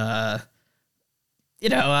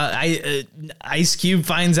 Ice Cube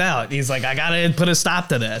finds out. He's like, I gotta put a stop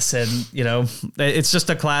to this, and it's just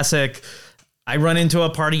a classic I run into a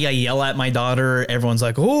party, I yell at my daughter, everyone's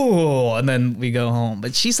like, oh, and then we go home.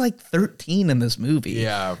 But she's like 13 in this movie.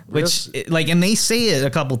 Yeah. Which, like, and they say it a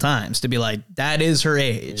couple times to be like, that is her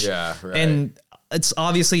age. Yeah, right. And it's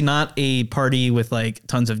obviously not a party with like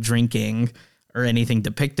tons of drinking or anything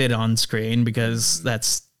depicted on screen because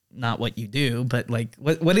that's not what you do. But like,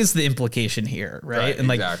 what is the implication here, right? And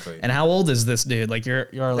like, exactly. And how old is this dude? Like, you're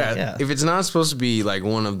like, yeah. If it's not supposed to be like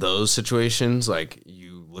one of those situations, like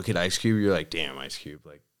you look at Ice Cube, you're like, damn, Ice Cube,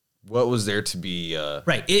 like, what was there to be?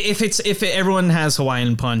 Right. Everyone has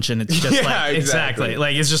Hawaiian Punch and it's just like exactly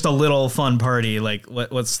like it's just a little fun party. Like,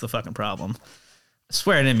 what's the fucking problem? I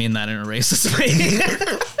swear I didn't mean that in a racist way.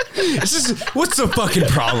 It's just, what's the fucking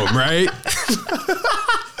problem, right?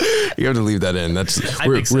 You have to leave that in.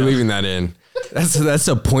 We're leaving that in. That's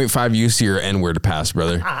a 0.5 use to your N-word pass,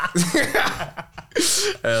 brother.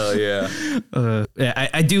 Hell yeah.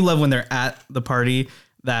 I do love when they're at the party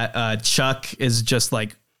that Chuck is just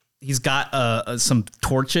like, he's got some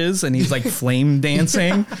torches and he's like flame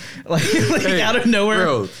dancing like hey, out of nowhere.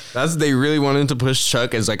 Bro, they really wanted to push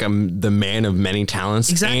Chuck as like the man of many talents.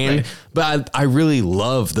 Exactly. But I really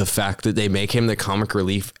love the fact that they make him the comic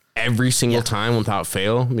relief every single time without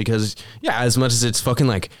fail, because as much as it's fucking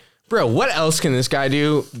like, bro, what else can this guy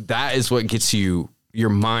do? That is what gets your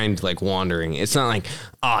mind like wandering. It's not like,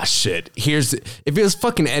 oh shit, if it was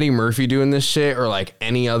fucking Eddie Murphy doing this shit, or like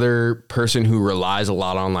any other person who relies a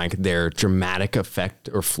lot on like their dramatic effect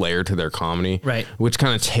or flair to their comedy, right, which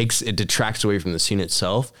kind of detracts away from the scene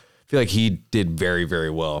itself. I feel like he did very, very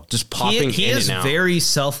well. Just popping he in is and out. Very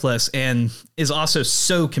selfless and is also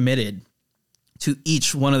so committed to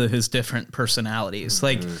each one of his different personalities. Mm-hmm.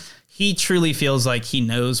 Like, he truly feels like he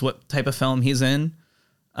knows what type of film he's in.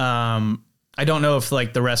 I don't know if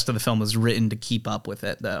like the rest of the film was written to keep up with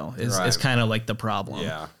it though, is kind of like the problem.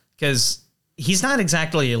 Yeah. Cause he's not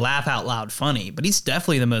exactly laugh out loud funny, but he's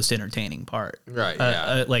definitely the most entertaining part.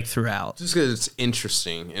 Right. Like throughout. Just because it's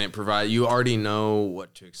interesting and you already know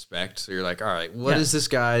what to expect. So you're like, all right, what is this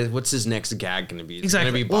guy? What's his next gag going to be? Is it going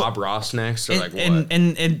to be Bob Ross next, or like what?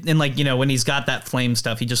 And like, you know, when he's got that flame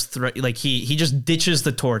stuff, he just he just ditches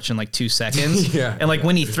the torch in like 2 seconds. And like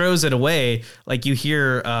when he throws it away, like you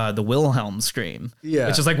hear the Wilhelm scream,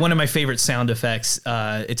 which is like one of my favorite sound effects.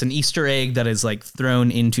 It's an Easter egg that is like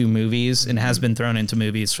thrown into movies and has been thrown into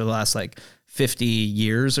movies for the last like 50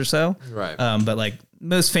 years or so. Right. But like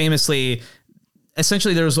most famously,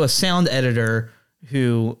 essentially there was a sound editor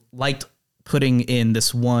who liked putting in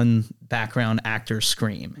this one background actor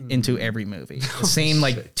scream into every movie. The same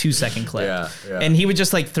like 2-second clip. And he would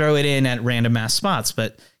just like throw it in at random ass spots,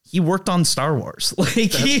 but he worked on Star Wars.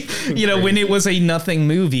 Like when it was a nothing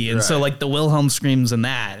movie. And so like the Wilhelm screams in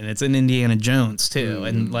that, and it's in Indiana Jones too.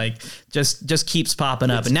 And like just keeps popping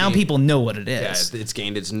up. And now people know what it is. Yeah, it's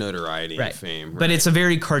gained its notoriety and fame. But it's a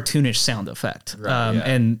very cartoonish sound effect.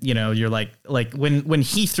 And you know, you're like when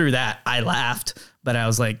he threw that, I laughed, but I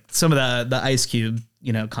was like, some of the Ice Cube,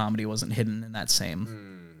 you know, comedy wasn't hidden in that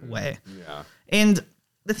same way. Yeah. And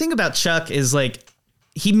the thing about Chuck is like,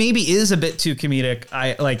 he maybe is a bit too comedic.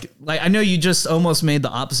 I know you just almost made the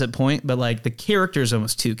opposite point, but like the character is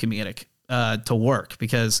almost too comedic to work,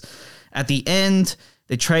 because at the end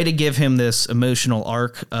they try to give him this emotional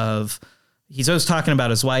arc of, he's always talking about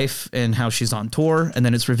his wife and how she's on tour, and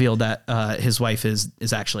then it's revealed that his wife is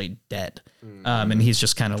actually dead, and he's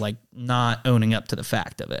just kind of like not owning up to the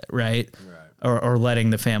fact of it, right? Or letting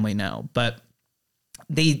the family know. But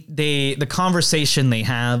the conversation they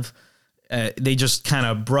have. They just kind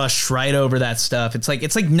of brush right over that stuff. It's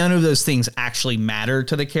like none of those things actually matter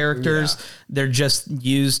to the characters. Yeah. They're just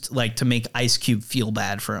used like to make Ice Cube feel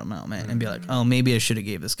bad for a moment and be like, oh, maybe I should have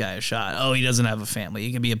gave this guy a shot. Oh, he doesn't have a family.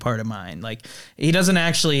 He can be a part of mine. Like, he doesn't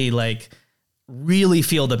actually like really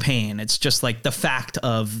feel the pain. It's just like the fact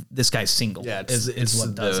of this guy's single is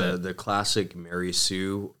what does it. The classic Mary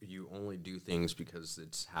Sue, you only do things because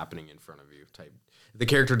it's happening in front of you type. The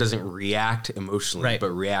character doesn't react emotionally,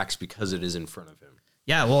 but reacts because it is in front of him.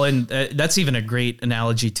 Yeah, well, and that's even a great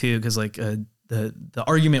analogy too, because like the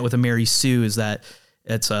argument with a Mary Sue is that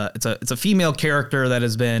it's a female character that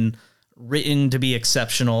has been written to be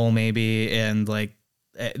exceptional, maybe, and like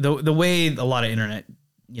the way a lot of internet,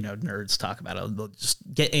 you know, nerds talk about it, they'll just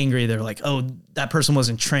get angry. They're like, oh, that person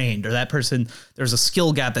wasn't trained, or that person, there's a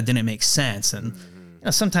skill gap that didn't make sense, and you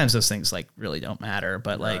know, sometimes those things like really don't matter,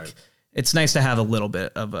 but like. It's nice to have a little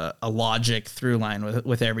bit of a logic through line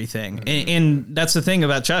with everything. And that's the thing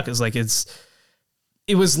about Chuck, is like, it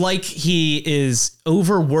it was like he is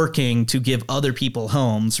overworking to give other people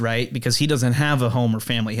homes, right? Because he doesn't have a home or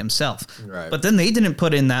family himself. Right. But then they didn't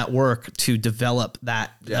put in that work to develop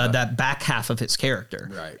that that back half of his character.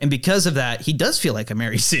 Right. And because of that, he does feel like a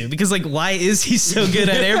Mary Sue, because like, why is he so good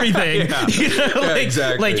at everything? Yeah. You know, like,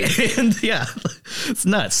 Exactly. Like, and yeah, it's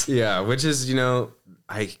nuts. Yeah, which is,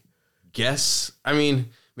 I guess, I mean,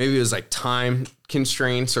 maybe it was like time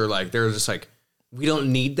constraints, or like they're just like, we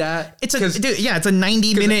don't need that. It's a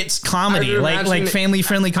 90 minutes comedy, like family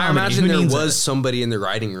friendly comedy. I imagine there was somebody in the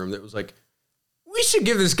writing room that was like, we should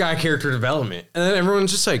give this guy character development. And then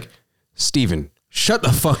everyone's just like, Steven, shut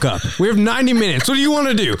the fuck up. We have 90 minutes. What do you want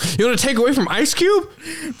to do? You want to take away from Ice Cube?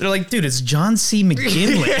 They're like, dude, it's John C.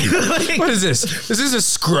 McGinley. Like, what is this? Is this a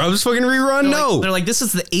Scrubs fucking rerun? No. They're like, this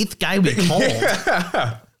is the 8th guy we called.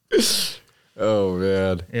 Oh,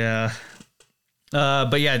 man. Yeah.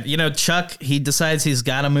 But yeah, Chuck, he decides he's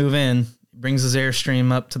got to move in, brings his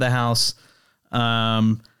Airstream up to the house.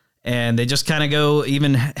 And they just kind of go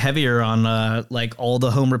even heavier on like all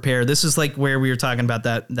the home repair. This is like where we were talking about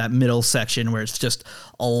that middle section where it's just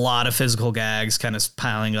a lot of physical gags kind of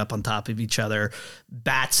piling up on top of each other.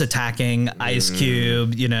 Bats attacking Ice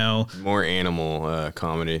Cube, More animal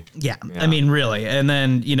comedy. Yeah, I mean, really. And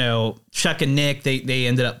then, Chuck and Nick, they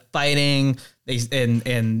ended up fighting.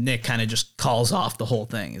 And Nick kind of just calls off the whole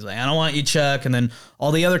thing. He's like, I don't want you, Chuck. And then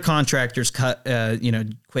all the other contractors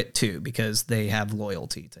quit too, because they have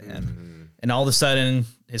loyalty to him. Mm-hmm. And all of a sudden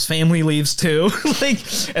his family leaves too.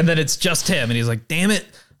 And then it's just him. And he's like, damn it,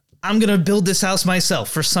 I'm going to build this house myself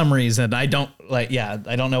for some reason. I don't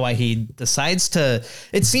know why he decides to.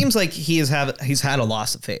 It seems like he's had a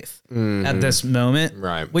loss of faith at this moment,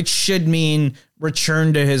 right? Which should mean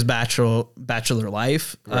return to his bachelor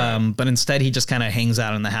life. Right. But instead he just kind of hangs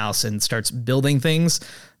out in the house and starts building things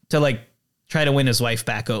to like try to win his wife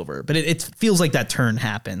back over. But it feels like that turn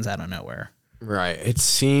happens out of nowhere. Right. It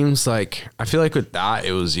seems like, I feel like with that,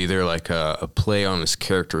 it was either like a play on his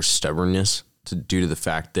character's stubbornness due to the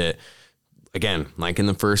fact that, again, like in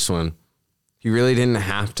the first one, he didn't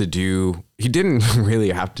really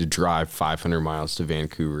have to drive 500 miles to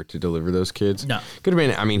Vancouver to deliver those kids. No. Could have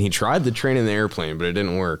been, I mean, he tried the train and the airplane, but it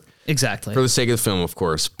didn't work. Exactly. For the sake of the film, of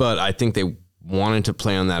course. But I think they wanted to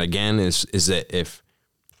play on that again, is that if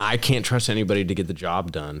I can't trust anybody to get the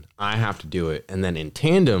job done, I have to do it. And then in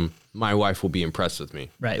tandem, my wife will be impressed with me.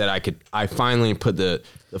 Right. That I finally put the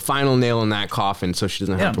final nail in that coffin so she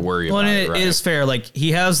doesn't have to worry about it. Well, it is fair. Like,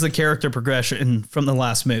 he has the character progression from the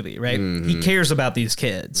last movie, right? Mm-hmm. He cares about these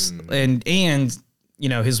kids. Mm-hmm.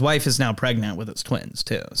 And his wife is now pregnant with his twins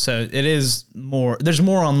too. So it is more, there's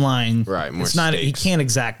more online. Right. More it's not, stakes. He can't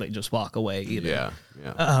exactly just walk away either.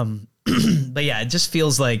 Yeah. But yeah, it just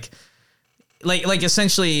feels like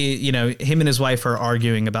essentially, him and his wife are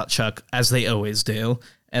arguing about Chuck, as they always do.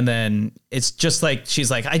 And then it's just like, she's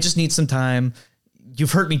like, I just need some time.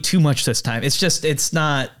 You've hurt me too much this time. It's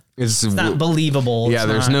not believable. Yeah.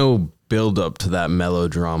 There's no build up to that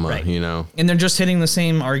melodrama, right. And they're just hitting the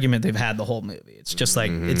same argument they've had the whole movie. It's just like,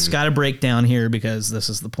 it's got to break down here because this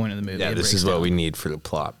is the point of the movie. Yeah. This is what we need for the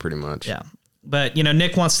plot pretty much. Yeah. But,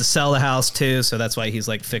 Nick wants to sell the house too. So that's why he's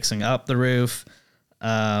like fixing up the roof.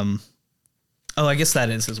 I guess that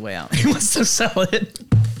is his way out. He wants to sell it.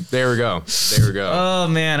 There we go. Oh,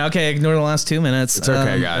 man. Okay, ignore the last 2 minutes. It's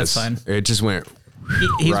okay, guys. That's fine. It just went.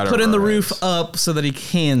 He's right putting the roof heads. up so that he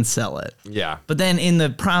can sell it. Yeah. But then in the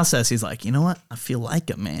process, he's like, you know what? I feel like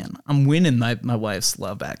a man. I'm winning my wife's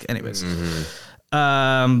love back. Anyways.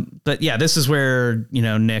 Mm-hmm. But yeah, this is where,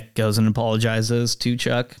 Nick goes and apologizes to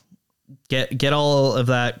Chuck. Get all of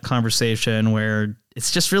that conversation where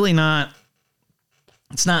it's just really not.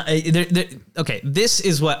 It's not. Okay, this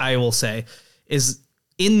is what I will say is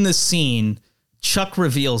in the scene, Chuck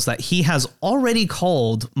reveals that he has already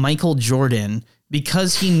called Michael Jordan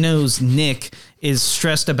because he knows Nick is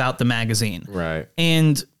stressed about the magazine. Right.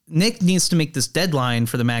 And Nick needs to make this deadline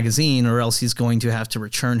for the magazine or else he's going to have to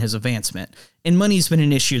return his advancement. And money's been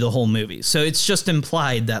an issue the whole movie. So it's just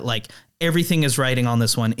implied that like everything is riding on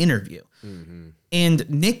this one interview. Mm-hmm. And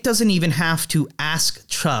Nick doesn't even have to ask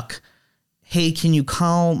Chuck, hey, can you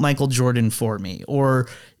call Michael Jordan for me? Or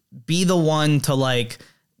be the one to like,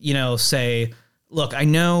 say, look, I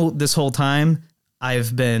know this whole time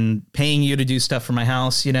I've been paying you to do stuff for my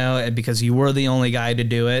house, because you were the only guy to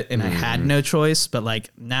do it and I had no choice. But like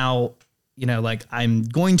now, like I'm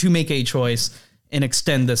going to make a choice and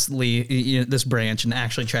extend this this branch and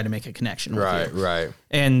actually try to make a connection with you. Right.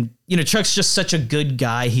 And, Chuck's just such a good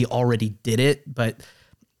guy. He already did it. But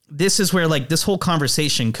this is where like this whole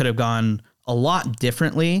conversation could have gone a lot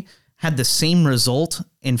differently had the same result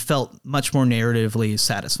and felt much more narratively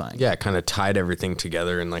satisfying. Yeah, it kind of tied everything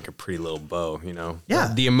together in like a pretty little bow, you know?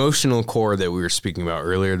 Yeah. The emotional core that we were speaking about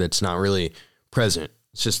earlier that's not really present.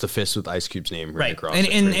 It's just the fist with Ice Cube's name Right. across And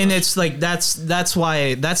it. and it's like that's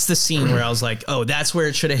why that's the scene where I was like, oh, that's where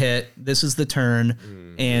it should have hit. This is the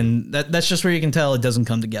turn. And that's just where you can tell it doesn't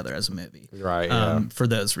come together as a movie. Right. Yeah. For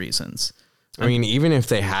those reasons. I mean, even if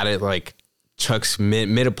they had it like Chuck's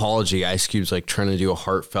mid apology, Ice Cube's like trying to do a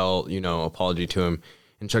heartfelt, you know, apology to him.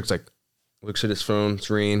 And Chuck's like, looks at his phone,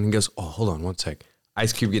 it's ringing, and goes, oh, hold on one sec.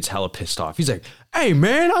 Ice Cube gets hella pissed off. He's like, hey,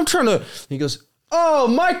 man, I'm trying to. He goes, oh,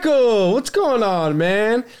 Michael, what's going on,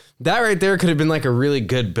 man? That right there could have been like a really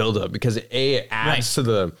good buildup because it adds to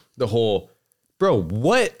the whole, bro,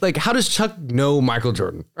 what? Like, how does Chuck know Michael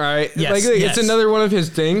Jordan? All right. Yes, like yes. It's another one of his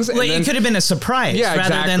things. Like, it could have been a surprise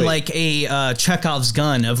rather than like a Chekhov's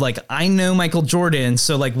gun of like, I know Michael Jordan.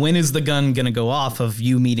 So like, when is the gun going to go off of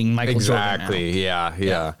you meeting Michael Jordan? Exactly.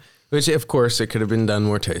 Yeah. Which, of course, it could have been done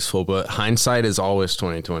more tasteful, but hindsight is always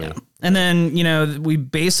 20/20. Yeah. And then, you know, we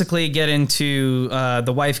basically get into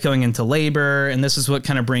the wife going into labor, and this is what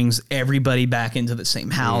kind of brings everybody back into the same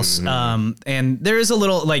house. And there is a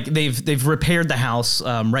little, like, they've repaired the house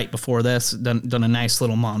right before this, done a nice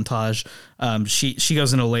little montage. She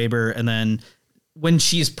goes into labor, and then when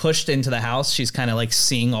she's pushed into the house, she's kind of like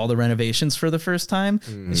seeing all the renovations for the first time.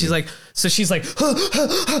 And she's like,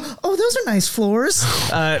 oh, those are nice floors,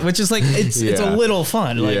 which is like, it's a little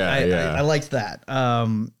fun. Like I liked that.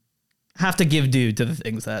 Have to give due to the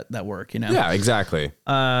things that work, you know? Yeah, exactly.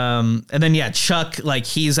 And then, Chuck, like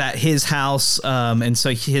he's at his house. And so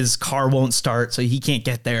his car won't start, so he can't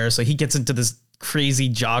get there. So he gets into this crazy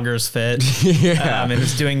joggers fit. And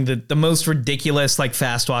is doing the most ridiculous, like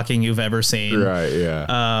fast walking you've ever seen. Right.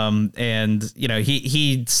 Yeah. And you know,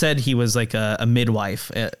 he said he was like a midwife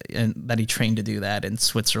and that he trained to do that in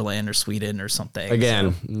Switzerland or Sweden or something.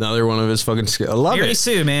 Again, another one of his fucking skills. I love Mary it.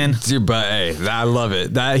 Sue, man. Dude, but hey, I love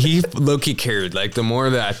it. That he low-key cared. Like the more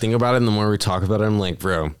that I think about it and the more we talk about it, I'm like,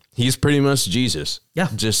 bro, he's pretty much Jesus. Yeah.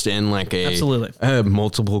 Just in like Absolutely.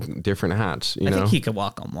 Multiple different hats, you know? I think he could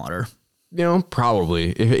walk on water. You know,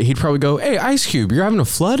 probably. He'd probably go, hey, Ice Cube, you're having a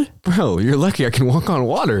flood? Bro, you're lucky I can walk on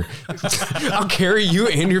water. I'll carry you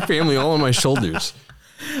and your family all on my shoulders.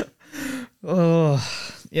 Oh,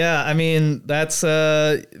 yeah. I mean, that's,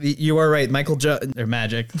 you are right. They're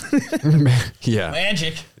magic. Yeah.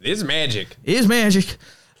 Magic. It is magic. It is magic.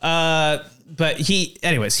 But he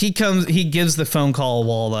gives the phone call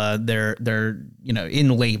while they're you know,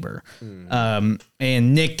 in labor.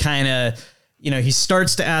 And Nick kind of, you know, he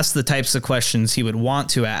starts to ask the types of questions he would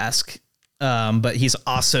want to ask, but he's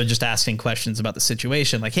also just asking questions about the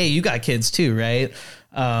situation. Like, hey, you got kids too, right?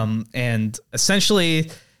 And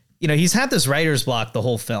essentially, you know, he's had this writer's block the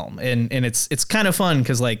whole film. And it's kind of fun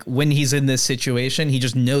because, like, when he's in this situation, he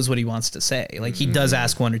just knows what he wants to say. Like, he does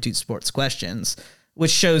ask one or two sports questions,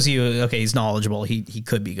 which shows you, okay, he's knowledgeable. He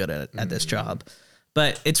could be good at this job.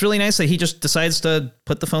 But it's really nice that he just decides to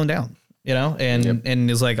put the phone down. You know,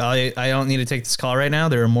 and is like, I don't need to take this call right now.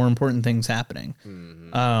 There are more important things happening.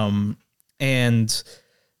 And,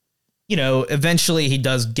 you know, eventually he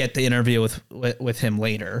does get the interview with him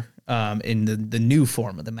later in the new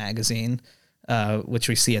form of the magazine, which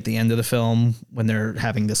we see at the end of the film when they're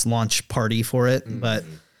having this launch party for it. But,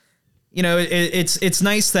 you know, it's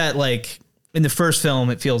nice that, like, in the first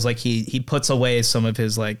film, it feels like he puts away some of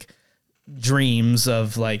his, like, dreams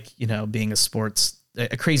of, like, you know, being a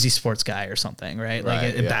crazy sports guy or something, right?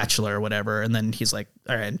 Like a bachelor or whatever. And then he's like,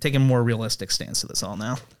 all right, I'm taking a more realistic stance to this all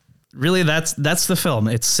now. Really, that's the film.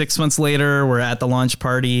 It's 6 months later. We're at the launch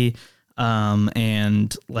party.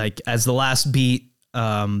 And like, as the last beat,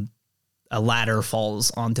 a ladder falls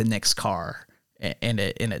onto Nick's car and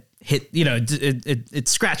it hit, you know, it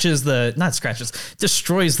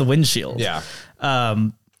destroys the windshield. Yeah.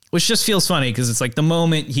 Which just feels funny because it's like the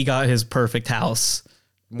moment he got his perfect house,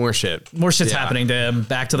 more shit's happening to him.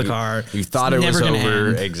 Back to the car. You thought it was over.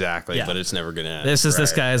 End. Exactly. Yeah. But it's never going to end. This is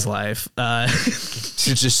this guy's life. It's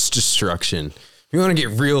just destruction. If you want to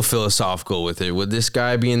get real philosophical with it, would this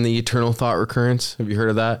guy be in the eternal thought recurrence? Have you heard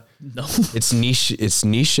of that? No. It's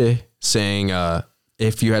Nietzsche saying,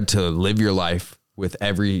 if you had to live your life with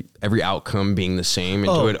every outcome being the same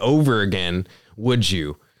and do it over again, would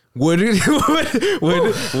you? Would he?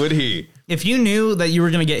 If you knew that you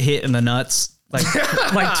were going to get hit in the nuts, like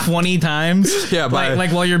 20 times. Yeah,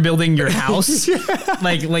 like while you're building your house.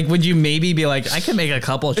 Like would you maybe be like, I can make a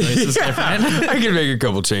couple choices different? I can make a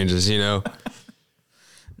couple changes, you know.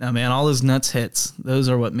 No, man, all those nuts hits, those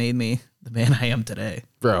are what made me. the man I am today.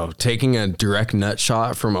 Bro, taking a direct nut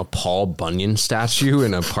shot from a Paul Bunyan statue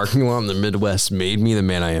in a parking lot in the Midwest made me the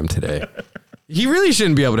man I am today. He really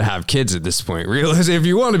shouldn't be able to have kids at this point. If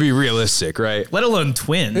you want to be realistic, right? Let alone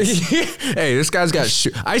twins. Hey, this guy's got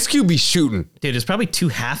Ice Cube be shooting. Dude, it's probably 2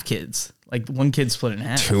 half kids. Like one kid split in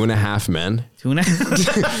half. 2.5 Men. 2.5.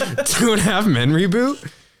 2.5 Men reboot.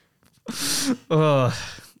 Oh,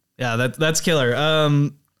 yeah, that's killer.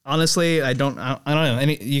 Honestly, I don't know.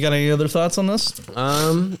 You got any other thoughts on this?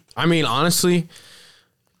 I mean, honestly,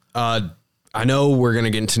 I know we're gonna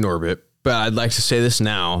get into Norbit, but I'd like to say this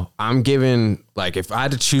now. I'm giving, like, if I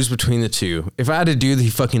had to choose between the two, if I had to do the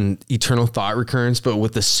fucking eternal thought recurrence, but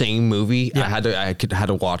with the same movie, I had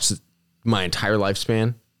to watch my entire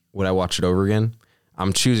lifespan. Would I watch it over again?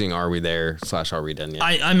 I'm choosing Are We There / Are We Done Yet?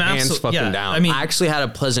 I'm absolutely down. I mean, I actually had a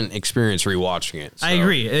pleasant experience rewatching it. So. I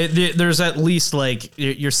agree. There's at least like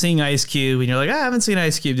you're seeing Ice Cube and you're like, I haven't seen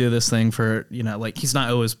Ice Cube do this thing for, like he's not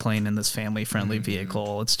always playing in this family friendly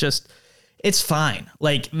vehicle. It's just, it's fine.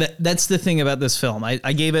 Like that's the thing about this film. I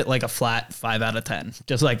gave it like a flat 5 out of 10.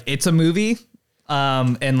 Just like it's a movie.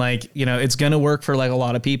 And like, it's going to work for like a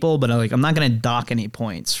lot of people, but like, I'm not going to dock any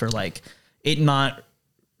points for like it not,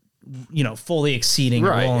 fully exceeding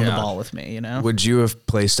or rolling the ball with me, Would you have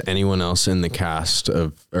placed anyone else in the cast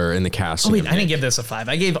Oh, wait, I didn't give this a 5.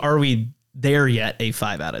 I gave Are We There Yet a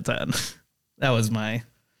 5 out of 10. That was my.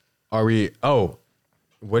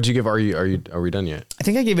 What'd you give Are We Done Yet? I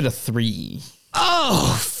think I gave it a 3.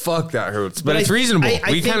 Oh, fuck, that hurts. But it's reasonable.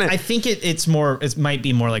 I think it's more. It might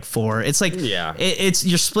be more like 4. It's like It's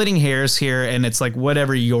you're splitting hairs here, and it's like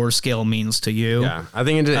whatever your scale means to you. Yeah, I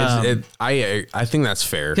think I think that's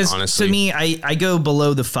fair. Honestly, to me, I go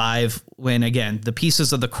below the 5 when again the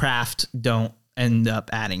pieces of the craft don't end up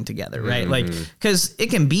adding together, right? Like because it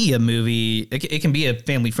can be a movie, it can be a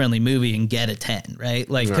family friendly movie and get a 10, right?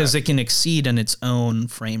 Like because it can exceed in its own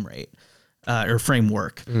frame rate. Or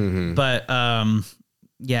framework, but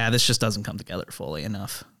this just doesn't come together fully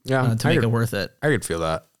enough to make it worth it. I could feel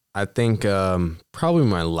that. I think probably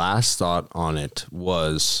my last thought on it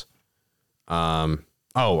was, I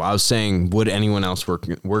was saying, would anyone else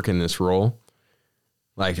work in this role?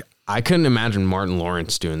 Like, I couldn't imagine Martin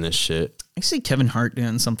Lawrence doing this shit. I see Kevin Hart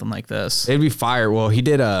doing something like this. It'd be fire. Well, he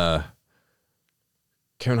did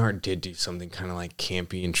Kevin Hart did do something kind of like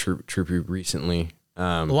campy and troopy recently.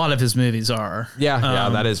 A lot of his movies are. Yeah,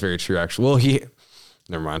 that is very true, actually. Well,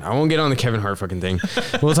 never mind. I won't get on the Kevin Hart fucking thing.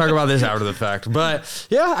 We'll talk about this after the fact. But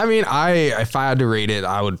yeah, I mean, if I had to rate it,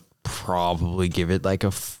 I would probably give it like a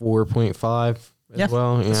 4.5 as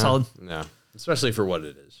well. Yeah, solid. Yeah, especially for what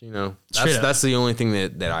it is. That's the only thing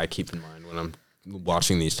that I keep in mind when I'm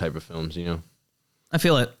watching these type of films. I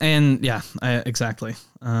feel it. And exactly.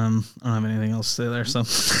 I don't have anything else to say there. So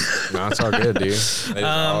no, it's all good, dude.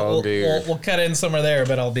 We'll cut in somewhere there,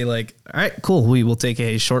 but I'll be like, all right, cool. We will take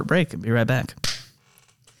a short break and be right back.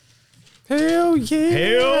 Hell yeah.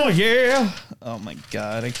 Hell yeah. Oh my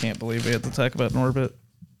God. I can't believe we had to talk about Norbit.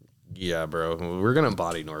 Yeah, bro. We're going to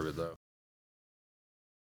embody Norbit though.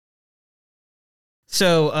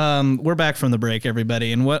 So we're back from the break,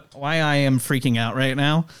 everybody. And why I am freaking out right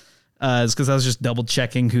now is because I was just double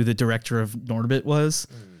checking who the director of Norbit was,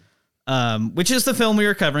 which is the film we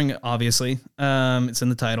were covering, obviously. It's in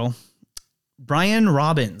the title. Brian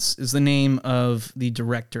Robbins is the name of the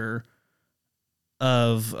director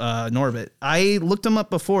of Norbit. I looked him up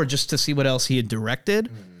before just to see what else he had directed.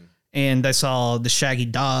 And I saw The Shaggy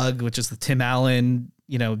Dog, which is the Tim Allen,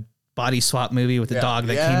 body swap movie with the dog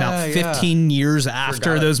that came out 15 years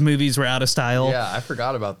after those movies were out of style. Yeah, I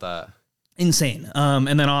forgot about that. Insane.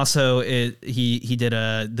 And then also he did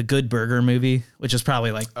the Good Burger movie, which is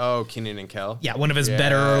probably like Kenan and Kel. Yeah, one of his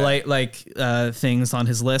better things on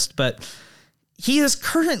his list. But he is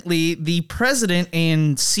currently the president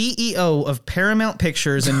and CEO of Paramount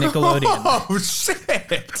Pictures and Nickelodeon. Oh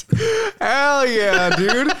shit! Hell yeah,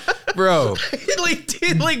 dude, bro.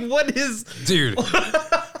 What is, dude?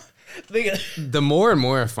 The more and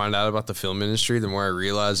more I find out about the film industry, the more I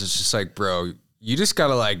realize it's just like, bro, you just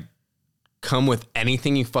gotta like come with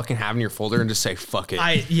anything you fucking have in your folder and just say fuck it.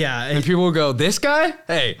 And people will go, this guy?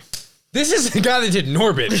 Hey, this is the guy that did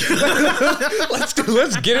Norbit.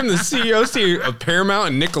 let's get him the CEO seat of Paramount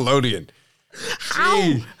and Nickelodeon.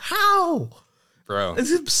 How? Bro.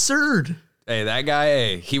 It's absurd. Hey, that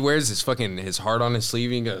guy, he wears his heart on his sleeve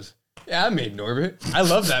and he goes, yeah, I made Norbit. I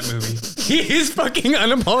love that movie. He is fucking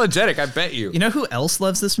unapologetic, I bet you. You know who else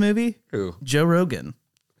loves this movie? Who? Joe Rogan.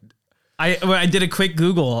 I did a quick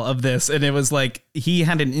Google of this, and it was like he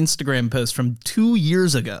had an Instagram post from 2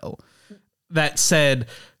 years ago that said,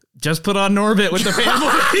 just put on Norbit with the family.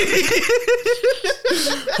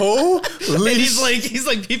 Holy And he's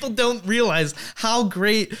like, people don't realize how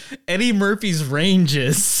great Eddie Murphy's range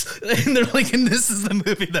is. And they're like, and this is the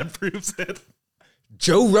movie that proves it.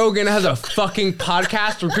 Joe Rogan has a fucking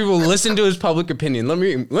podcast where people listen to his public opinion. Let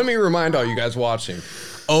me remind all you guys watching.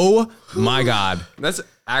 Oh my God. That's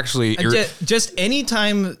actually just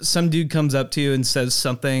anytime some dude comes up to you and says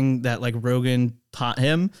something that like Rogan taught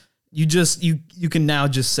him, you can now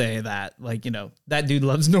just say that, like, you know, that dude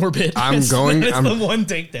loves Norbit. I'm the one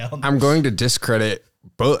takedown. I'm going to discredit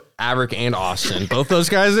both Averick and Austin. Both those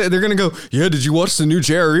guys, they're going to go, yeah, did you watch the new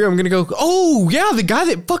JRE? I'm going to go, oh, yeah, the guy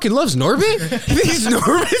that fucking loves Norbit? He thinks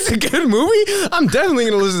Norbit's a good movie? I'm definitely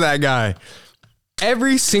going to listen to that guy.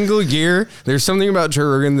 Every single year, there's something about Joe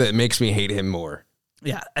Rogan that makes me hate him more.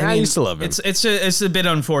 Yeah, I used to love him. It's a bit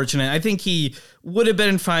unfortunate. I think he would have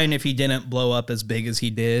been fine if he didn't blow up as big as he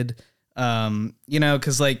did. You know,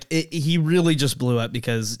 because like he really just blew up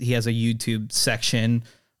because he has a YouTube section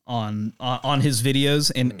on his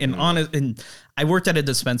videos and I worked at a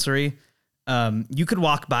dispensary. You could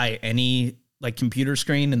walk by any like computer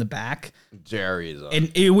screen in the back, Jerry's on.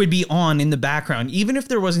 and it would be on in the background, even if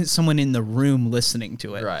there wasn't someone in the room listening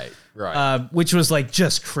to it. Right. Which was like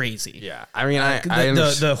just crazy. Yeah. I mean,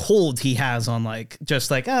 the hold he has on like,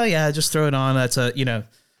 just like, oh yeah, just throw it on. That's a, you know.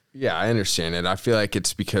 Yeah, I understand it. I feel like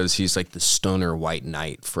it's because he's like the stoner white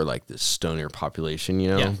knight for like the stoner population, you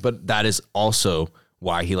know? Yeah. But that is also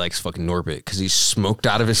why he likes fucking Norbit, because he's smoked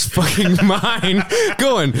out of his fucking mind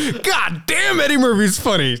going, God damn, Eddie Murphy's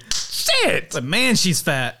funny. Shit. But man, she's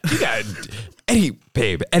fat. Yeah.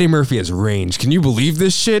 Eddie Murphy has range. Can you believe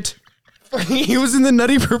this shit? He was in The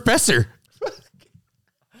Nutty Professor.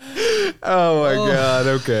 Oh my God.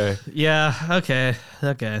 Okay. Yeah. Okay.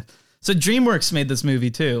 So DreamWorks made this movie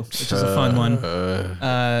too, which is a fun one.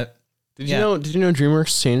 Did you know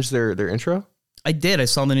DreamWorks changed their intro? I did. I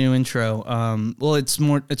saw the new intro. Well, it's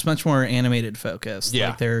much more animated focused.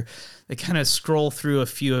 Yeah. Like they kind of scroll through a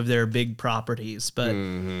few of their big properties, but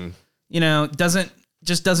you know, doesn't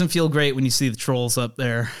feel great when you see the trolls up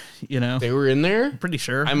there, you know? They were in there? Pretty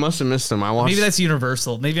sure. I must have missed them. Maybe that's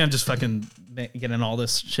Universal. Maybe I'm just fucking getting all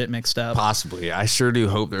this shit mixed up. Possibly. I sure do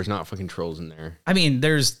hope there's not fucking trolls in there. I mean,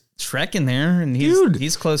 there's Shrek in there, and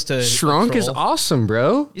he's close to Shrunk is awesome,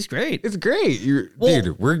 bro. He's great. It's great. Dude,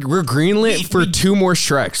 we're greenlit for 2 more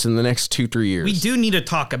Shreks in the next 2-3 years. We do need to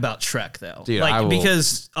talk about Shrek though. Dude,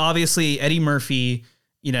 because obviously Eddie Murphy,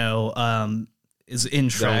 you know, is in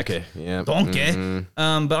Shrek. Donkey. Yeah. Donkey.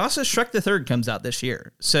 Mm-hmm. But also Shrek the Third comes out this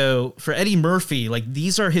year. So for Eddie Murphy, like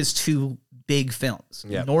these are his 2 big films.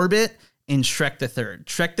 Yep. Norbit and Shrek the Third.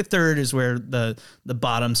 Shrek the Third is where the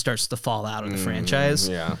bottom starts to fall out of the franchise.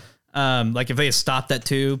 Yeah. Like if they had stopped at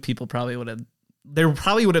 2, people probably would have. There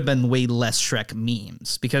probably would have been way less Shrek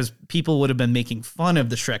memes because people would have been making fun of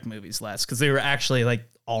the Shrek movies less because they were actually like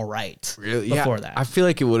all right before that. I feel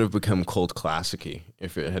like it would have become cult classic-y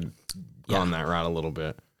if it had gone that route a little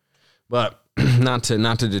bit. But not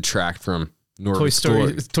to detract from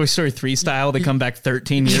Norbit's Toy Story 3 style. They come back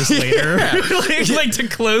 13 years later, like to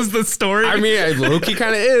close the story. I mean, Loki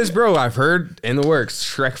kind of is, bro. I've heard in the works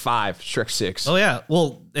Shrek 5, Shrek 6. Oh yeah,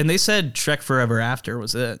 well, and they said Shrek Forever After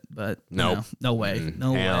was it, but no, no way,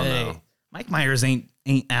 no way. No. Mike Myers ain't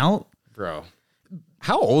out, bro.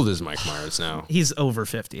 How old is Mike Myers now? He's over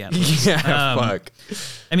 50. At least. Yeah, fuck.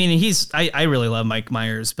 I mean, I really love Mike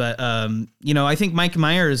Myers, but you know, I think Mike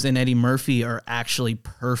Myers and Eddie Murphy are actually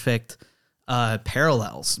perfect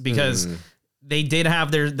parallels because they did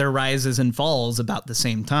have their rises and falls about the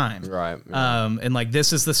same time. Right. And like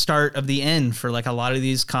this is the start of the end for like a lot of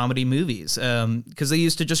these comedy movies. Because they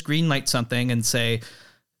used to just greenlight something and say,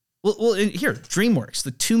 well, here, DreamWorks,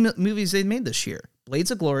 the 2 movies they made this year.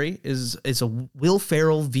 Blades of Glory is a Will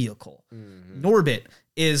Ferrell vehicle. Norbit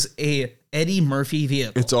is a Eddie Murphy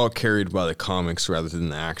vehicle. It's all carried by the comics rather than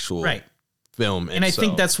the actual film itself. And I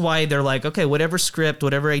think that's why they're like, okay, whatever script,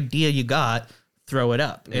 whatever idea you got, throw it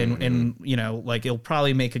up. And you know, like it'll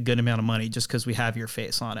probably make a good amount of money just because we have your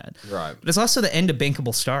face on it. Right. But it's also the end of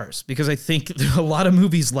Bankable Stars because I think a lot of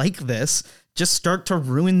movies like this just start to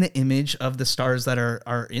ruin the image of the stars that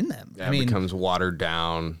are in them. Yeah, I mean, it becomes watered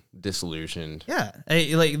down, disillusioned. Yeah.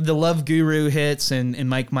 Like the Love Guru hits and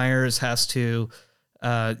Mike Myers has to,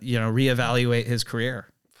 you know, reevaluate his career,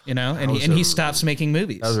 you know, and he stops making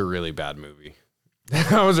movies. That was a really bad movie.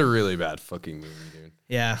 That was a really bad fucking movie, dude.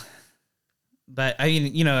 Yeah. But I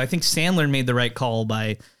mean, you know, I think Sandler made the right call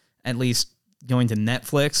by at least going to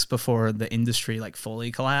Netflix before the industry like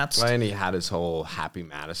fully collapsed. Well, and he had his whole Happy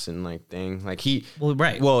Madison like thing. Like he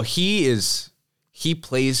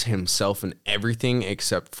plays himself in everything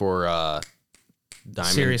except for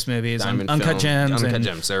serious movies, Diamond Uncut Film. Gems, Uncut and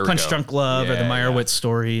Gems. There we Punch go. Drunk Love, or the Meyerowitz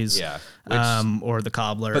stories, or the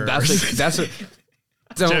Cobbler. But that's a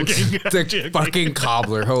the fucking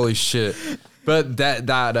Cobbler. Holy shit! But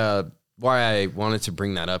that why I wanted to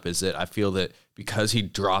bring that up is that I feel that because he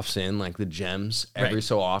drops in like the gems every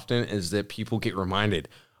so often, is that people get reminded,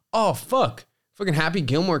 oh fuck, fucking Happy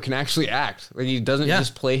Gilmore can actually act. Like he doesn't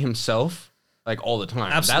just play himself like all the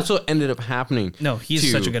time. Absolutely. That's what ended up happening. No,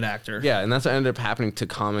 he's such a good actor. Yeah, and that's what ended up happening to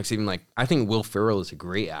comics. Even like I think Will Ferrell is a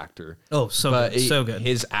great actor. Oh, so good.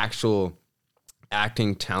 His actual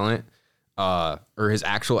acting talent, or his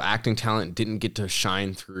actual acting talent didn't get to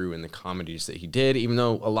shine through in the comedies that he did. Even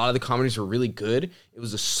though a lot of the comedies were really good, it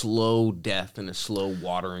was a slow death and a slow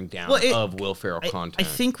watering down of Will Ferrell content. I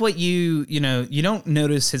think what you don't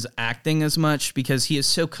notice his acting as much because he is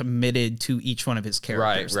so committed to each one of his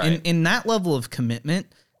characters. Right. In that level of commitment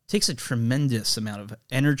takes a tremendous amount of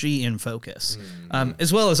energy and focus,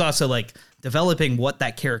 as well as also like developing what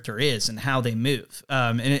that character is and how they move.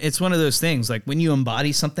 And it's one of those things, like when you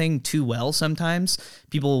embody something too well, sometimes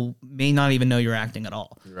people may not even know you're acting at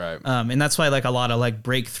all. Right. And that's why like a lot of like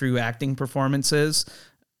breakthrough acting performances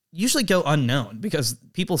usually go unknown because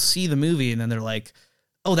people see the movie and then they're like,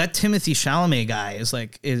 oh, that Timothée Chalamet guy is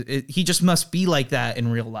like, he just must be like that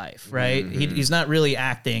in real life, right? He's not really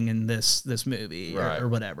acting in this movie or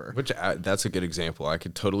whatever. Which that's a good example. I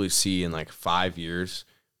could totally see in like 5 years,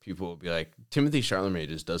 people will be like, Timothée Chalamet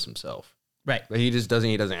just does himself. Right. Like he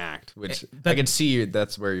doesn't act, which I could see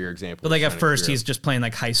that's where your example. But like at first he's just playing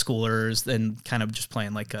like high schoolers and kind of just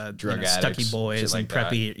playing like a drug addicts, stucky boys and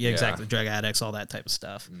preppy. Yeah, exactly. Drug addicts, all that type of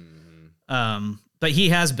stuff. But he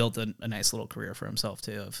has built a nice little career for himself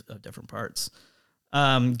too of different parts.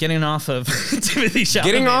 Getting off of Timothée Chalamet.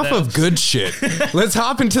 Getting off of good shit. Let's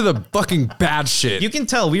hop into the fucking bad shit. You can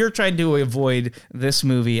tell we are trying to avoid this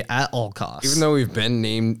movie at all costs. Even though we've been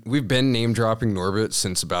name dropping Norbit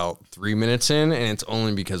since about 3 minutes in, and it's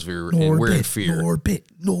only because we're in fear.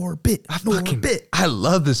 Norbit. I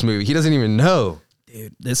love this movie. He doesn't even know.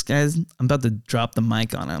 Dude, this guy's, I'm about to drop the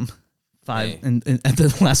mic on him. And at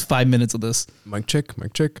the last 5 minutes of this. Mic check.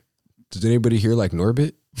 Does anybody here like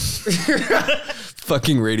Norbit?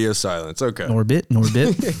 Fucking radio silence. Okay. Norbit.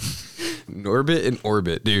 Norbit and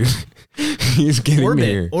Orbit, dude. He's getting me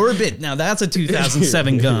here. Orbit. Now that's a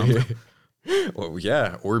 2007 gum. Well,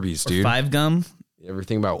 yeah, Orbeez, dude. Or 5 gum. You ever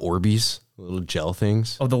think about Orbeez? Little gel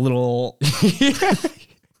things. Oh, the little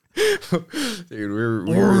dude, we're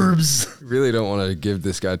orbs. Really don't want to give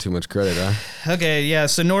this guy too much credit, huh? Okay, yeah.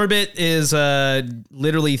 So Norbit is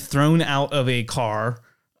literally thrown out of a car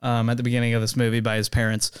at the beginning of this movie by his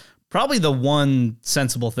parents. Probably the one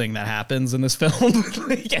sensible thing that happens in this film.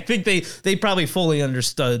 Like, I think they probably fully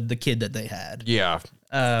understood the kid that they had. Yeah.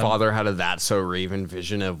 Father had a That's So Raven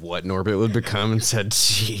vision of what Norbit would become and said,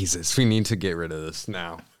 Jesus, we need to get rid of this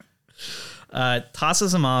now.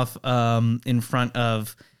 Tosses him off in front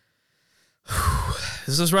of...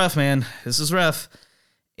 This is rough, man. This is rough.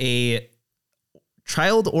 A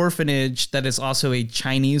child orphanage that is also a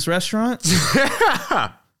Chinese restaurant.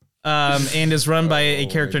 And is run by a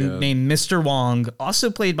character named Mr. Wong, also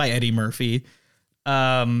played by Eddie Murphy.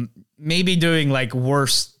 Maybe doing like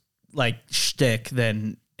worse like shtick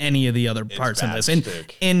than any of the other parts in this. And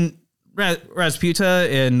in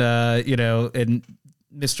Rasputa and and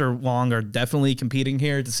Mr. Wong are definitely competing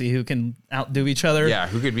here to see who can outdo each other. Yeah,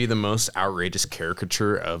 who could be the most outrageous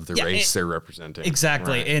caricature of the race they're representing.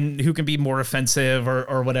 Exactly. Right. And who can be more offensive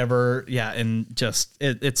or whatever. Yeah, and just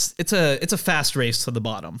it's a fast race to the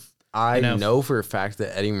bottom. I know for a fact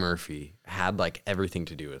that Eddie Murphy had like everything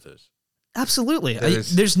to do with this. Absolutely.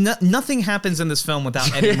 There's nothing happens in this film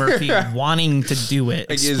without Eddie Murphy wanting to do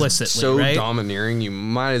it explicitly. It's so domineering, you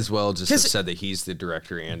might as well just have said that he's the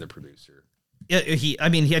director and the producer. Yeah, I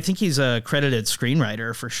think he's a credited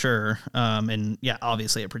screenwriter for sure, and yeah,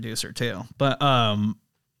 obviously a producer too. But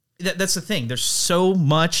that's the thing. There's so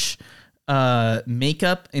much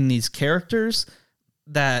makeup in these characters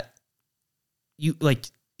that you like.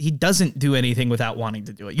 He doesn't do anything without wanting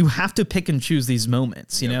to do it. You have to pick and choose these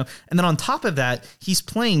moments, you know? And then on top of that, he's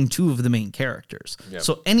playing two of the main characters. Yep.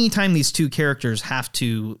 So anytime these two characters have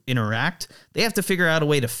to interact, they have to figure out a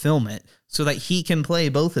way to film it so that he can play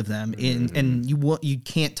both of them. And you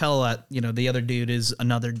can't tell that, the other dude is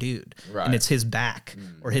another dude. Right. And it's his back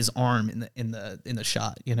or his arm in the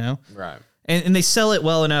shot, Right. And they sell it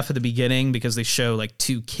well enough at the beginning because they show like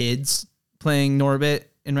two kids playing Norbit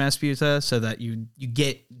in Rasputa, so that you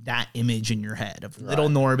get that image in your head of little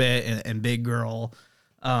Norbit and big girl.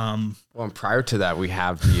 Well, and prior to that, we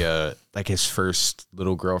have the like his first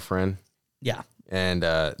little girlfriend. Yeah, And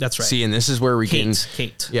that's right. See, and this is where we get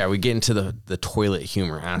Kate. Yeah, we get into the toilet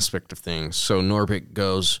humor aspect of things. So Norbit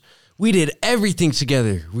goes, "We did everything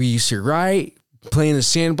together. We used to write, play in the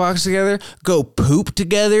sandbox together, go poop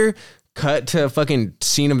together." Cut to a fucking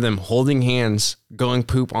scene of them holding hands, going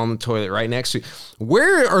poop on the toilet right next to.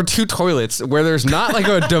 Where are two toilets where there's not like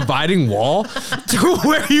a dividing wall to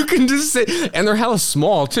where you can just sit? And they're hella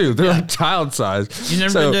small too. They're like child size. You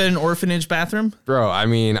never been to an orphanage bathroom, bro? I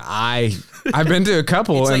mean, I've been to a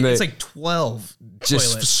couple, and it's like 12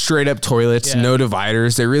 just toilets. Straight up toilets, no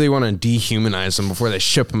dividers. They really want to dehumanize them before they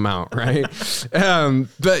ship them out, right?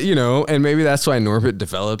 But you know, and maybe that's why Norbit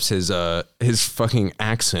develops his fucking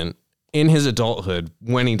accent in his adulthood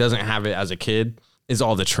when he doesn't have it as a kid, is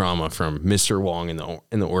all the trauma from Mr. Wong in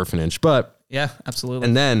the orphanage. But yeah, absolutely.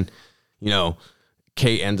 And then, you know,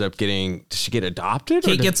 Kate ends up does she get adopted?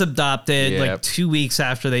 Kate gets adopted like 2 weeks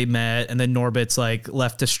after they met, and then Norbit's like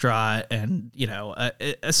left distraught, and you know,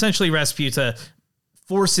 essentially Rasputa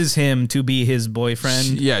forces him to be his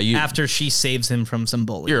boyfriend. After she saves him from some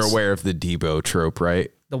bullies. You're aware of the Debo trope,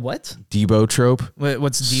 right? The what? Debo trope.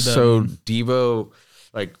 What's Debo? So Debo,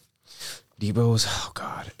 like. Debo's, oh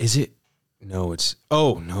God, is it? No, it's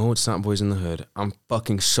not Boys in the Hood. I'm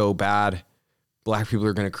fucking so bad. Black people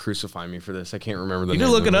are going to crucify me for this. I can't remember the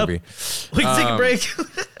name of the movie. We can take a break.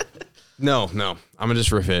 No, I'm going to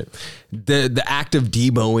just riff it. The act of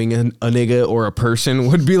deboing a nigga or a person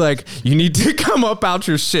would be like, you need to come up out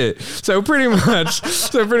your shit. So pretty much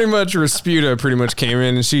Rasputa pretty much came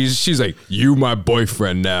in and she's like, you my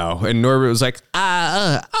boyfriend now. And Norbit was like,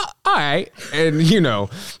 all right. And you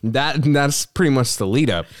know, that's pretty much the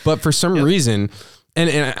lead up. But for some reason,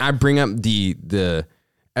 and I bring up the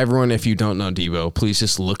everyone, if you don't know Debo, please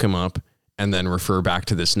just look him up and then refer back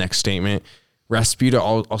to this next statement. Rasputa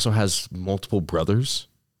also has multiple brothers.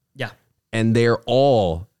 Yeah. And they are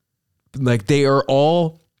all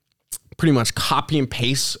pretty much copy and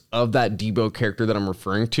paste of that Debo character that I'm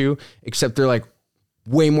referring to, except they're like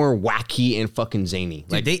way more wacky and fucking zany.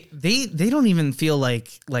 Dude, like they don't even feel like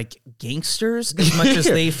gangsters as much as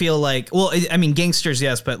they feel like, well, I mean gangsters,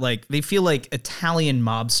 yes, but like they feel like Italian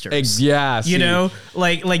mobsters. Yeah, you know,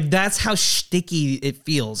 like that's how sticky it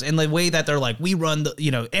feels, and the way that they're like, we run the, you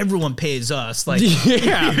know, everyone pays us. Like,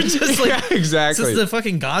 yeah, you're just like, exactly. Is this the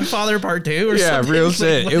fucking Godfather Part 2 or something? Real like,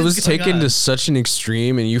 shit. It was taken to such an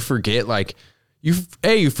extreme, and you forget like you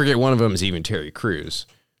forget one of them is even Terry Crews.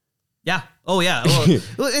 Yeah. Oh yeah.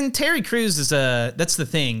 Well, and Terry Crews is that's the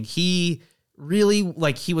thing. He really,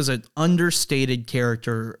 like, he was an understated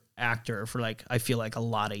character actor for like, I feel like a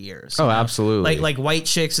lot of years. Oh, absolutely. Like White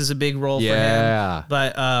Chicks is a big role for him.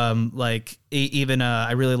 But like even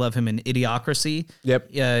I really love him in Idiocracy. Yep.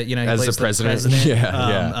 Yeah, you know, he as plays the president.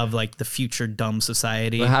 Of like the future dumb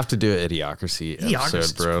society. We'll have to do an Idiocracy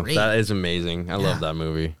episode, bro. Great. That is amazing. I love that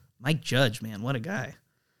movie. Mike Judge, man, what a guy.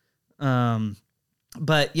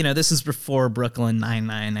 But, you know, this is before Brooklyn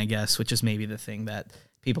Nine-Nine, I guess, which is maybe the thing that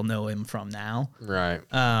people know him from now. Right.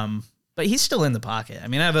 But he's still in the pocket. I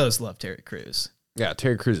mean, I've always loved Terry Crews. Yeah,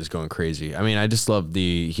 Terry Crews is going crazy. I mean, I just love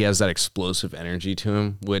he has that explosive energy to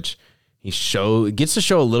him, which gets to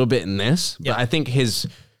show a little bit in this. But I think his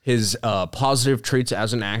positive traits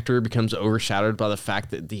as an actor becomes overshadowed by the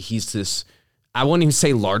fact that he's this, I won't even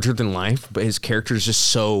say larger than life, but his character is just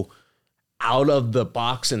so out of the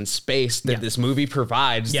box and space that this movie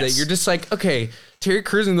provides that you're just like, okay, Terry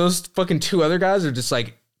Crews and those fucking two other guys are just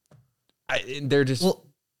like, they're just... Well,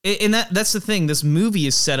 and that's the thing. This movie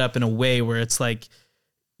is set up in a way where it's like,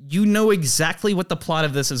 you know exactly what the plot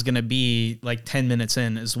of this is going to be like 10 minutes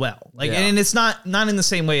in as well. Like, and it's not in the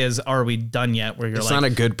same way as Are We Done Yet? Where it's not a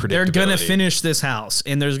good predictability. They're going to finish this house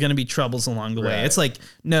and there's going to be troubles along the way. It's like,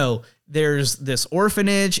 no, there's this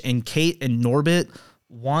orphanage and Kate and Norbit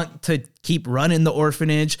want to keep running the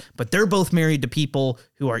orphanage, but they're both married to people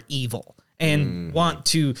who are evil and want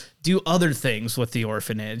to do other things with the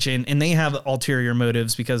orphanage. And they have ulterior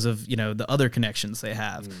motives because of, you know, the other connections they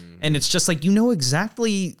have. And it's just like, you know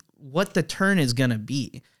exactly what the turn is going to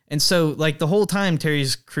be. And so like the whole time Terry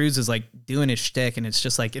Crews is like doing his shtick, and it's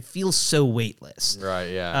just like, it feels so weightless. Right.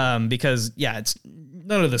 Yeah. Because it's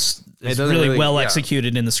none of this is really well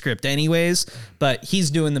executed in the script anyways, but he's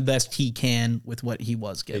doing the best he can with what he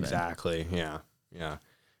was given. Exactly. Yeah. And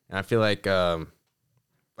I feel like,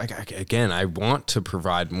 again, I want to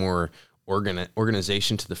provide more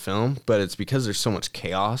organization to the film, but it's because there's so much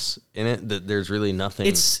chaos in it that there's really nothing.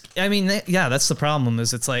 That's the problem.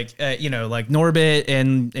 Is it's like like Norbit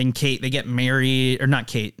and Kate, they get married, or not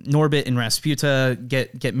Kate, Norbit and Rasputa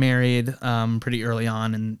get married pretty early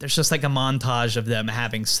on, and there's just like a montage of them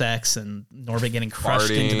having sex and Norbit getting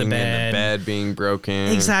crushed into the bed, and the bed being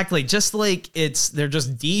broken. Exactly, just like they're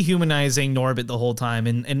just dehumanizing Norbit the whole time,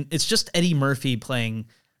 and it's just Eddie Murphy playing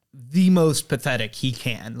the most pathetic he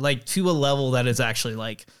can, like to a level that is actually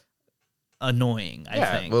like annoying. I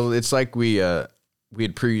think. Well, it's like we had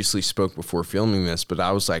previously spoke before filming this, but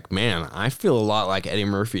I was like, man, I feel a lot like Eddie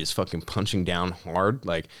Murphy is fucking punching down hard.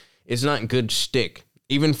 Like, it's not good shtick.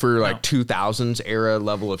 Even for like 2000s era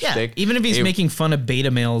level of shtick. Even if he's making fun of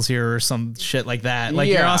beta males here or some shit like that. Like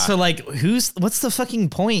you're also like, what's the fucking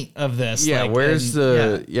point of this? Yeah, like, where's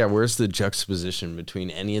the juxtaposition between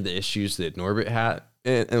any of the issues that Norbit had?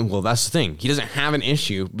 And well, that's the thing. He doesn't have an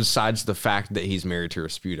issue besides the fact that he's married to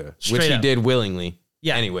Rasputa, which he did willingly.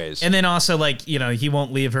 Yeah. Anyways. And then also like, he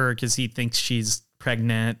won't leave her because he thinks she's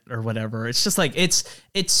pregnant or whatever. It's just like, it's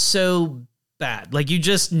so bad. Like you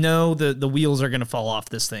just know the wheels are going to fall off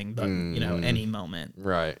this thing, but any moment.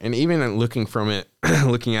 Right. And even looking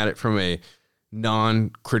at it from a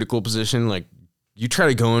non-critical position, like you try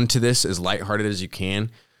to go into this as lighthearted as you can.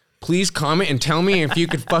 Please comment and tell me if you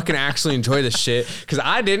could fucking actually enjoy this shit, because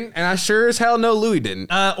I didn't, and I sure as hell know Louis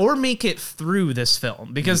didn't. Or make it through this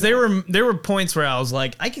film, because there were points where I was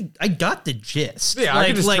like, I got the gist. Yeah,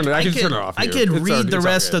 like, I could turn it off. I could read the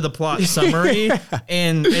rest of the plot summary,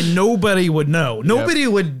 and nobody would know. Nobody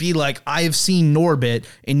would be like, I've seen Norbit,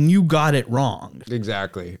 and you got it wrong.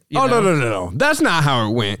 Exactly. No. That's not how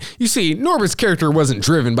it went. You see, Norbit's character wasn't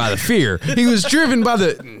driven by the fear. He was driven by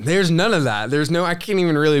there's none of that. I can't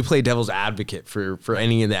even really play devil's advocate for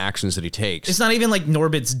any of the actions that he takes. It's not even like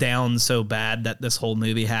Norbit's down so bad that this whole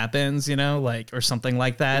movie happens, or something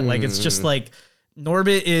like that. Like it's just like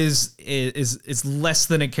Norbit is less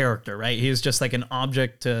than a character, right? He is just like an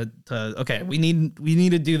object to okay, we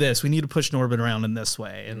need to do this. We need to push Norbit around in this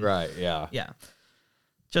way. And right, yeah. Yeah.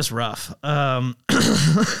 Just rough. I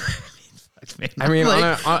mean,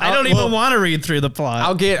 I don't even want to read through the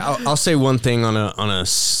plot. I'll say one thing on a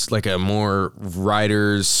more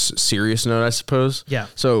writer's serious note, I suppose. Yeah.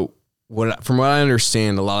 So from what I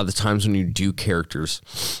understand, a lot of the times when you do characters,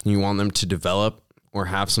 and you want them to develop or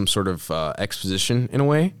have some sort of exposition in a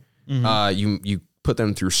way, you put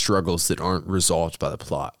them through struggles that aren't resolved by the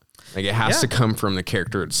plot. Like it has to come from the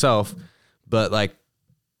character itself, but like.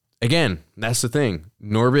 Again, that's the thing.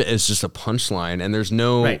 Norbit is just a punchline, and there's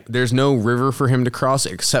no river for him to cross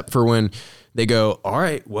except for when they go, all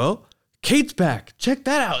right, well, Kate's back. Check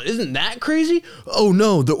that out. Isn't that crazy? Oh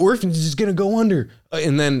no, the orphanage is gonna go under.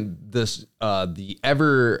 And then this the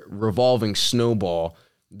ever revolving snowball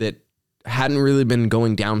that hadn't really been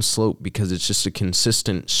going down slope because it's just a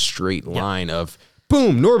consistent straight line of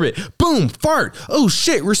boom, Norbit, boom, fart. Oh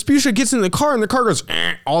shit, Rasputia gets in the car and the car goes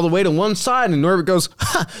all the way to one side and Norbit goes,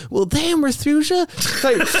 well, damn, Rasputia.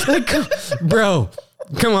 Like, bro,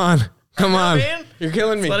 come on. Man. You're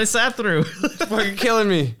killing me. That's what I sat through. Fucking killing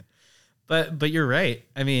me. But you're right.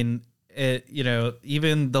 I mean,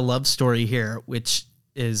 even the love story here, which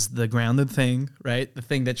is the grounded thing, right? The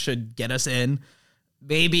thing that should get us in.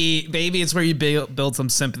 Maybe it's where you build some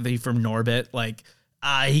sympathy from Norbit. Like,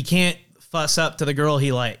 he can't fuss up to the girl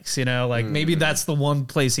he likes, maybe that's the one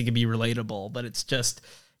place he could be relatable, but it's just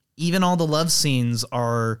even all the love scenes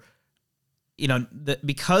are,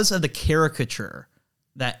 because of the caricature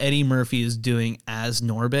that Eddie Murphy is doing as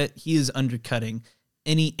Norbit, he is undercutting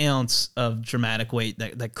any ounce of dramatic weight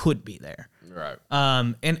that could be there. Right.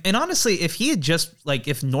 And honestly, if he had just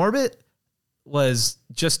if Norbit was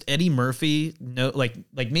just Eddie Murphy,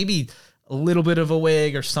 maybe a little bit of a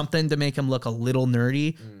wig or something to make him look a little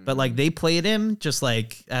nerdy, but they played him just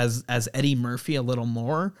as Eddie Murphy a little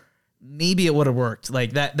more, maybe it would have worked.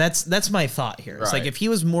 That's my thought here. It's if he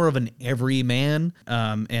was more of an everyman,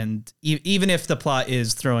 and even if the plot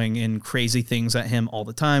is throwing in crazy things at him all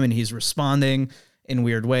the time and he's responding in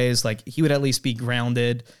weird ways, he would at least be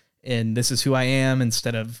grounded in this is who I am,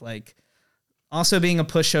 instead of also being a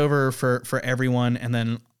pushover for everyone and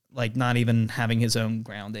then not even having his own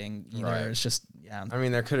grounding either. Right. It's just, I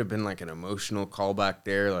mean, there could have been an emotional callback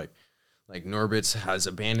there. Like Norbit has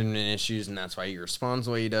abandonment issues and that's why he responds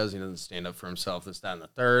the way he does. He doesn't stand up for himself, this, that, and the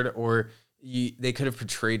third. Or they could have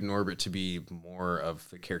portrayed Norbit to be more of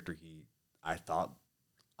the character I thought,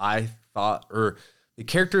 or the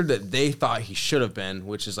character that they thought he should have been,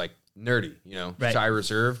 which is nerdy, shy,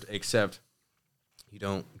 reserved, except you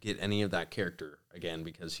don't get any of that character again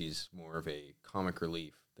because he's more of a comic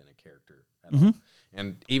relief than a character at all.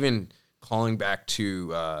 And even calling back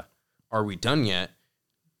to Are We Done Yet?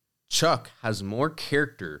 Chuck has more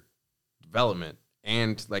character development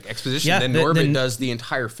and like exposition than Norbit does the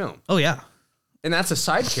entire film. Oh yeah. And that's a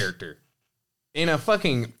side character in a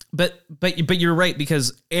fucking... But you're right,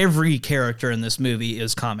 because every character in this movie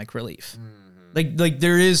is comic relief. Like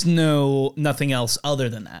there is nothing else other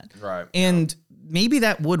than that. Right. And maybe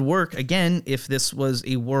that would work again if this was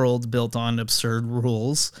a world built on absurd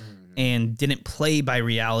rules and didn't play by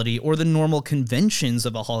reality or the normal conventions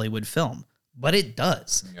of a Hollywood film. But it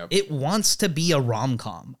does. Yep. It wants to be a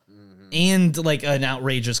rom-com and like an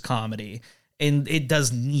outrageous comedy, and it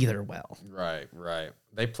does neither well. Right.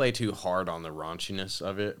 They play too hard on the raunchiness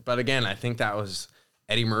of it. But again, I think that was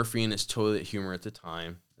Eddie Murphy and his toilet humor at the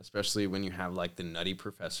time, especially when you have like the Nutty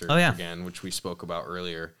Professor again, which we spoke about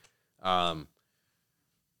earlier. I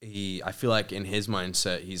feel like in his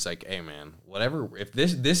mindset, he's like, hey man, whatever, if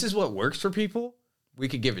this is what works for people, we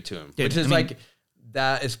could give it to him. Which is like,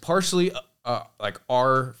 that is partially like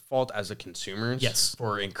our fault as a consumers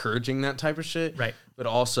for encouraging that type of shit. Right. But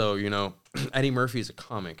also, you know, Eddie Murphy is a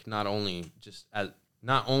comic, not only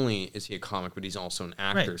is he a comic, but he's also an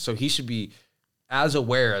actor. Right. So he should be as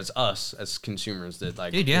aware as us as consumers that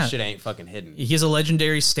like this shit ain't fucking hidden. He's a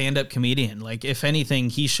legendary stand-up comedian. Like if anything,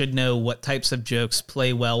 he should know what types of jokes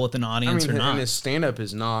play well with an audience or not. And his stand-up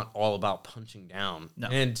is not all about punching down. No.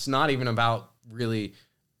 And it's not even about really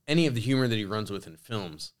any of the humor that he runs with in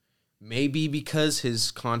films. Maybe because his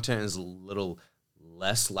content is a little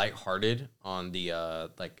less lighthearted on the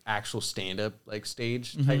like actual stand-up like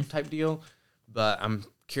stage type deal. But I'm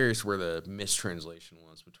curious where the mistranslation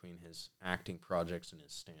was between his acting projects and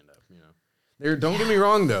his stand-up. You know, don't get me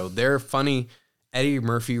wrong though, they're funny Eddie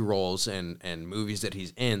Murphy roles and movies that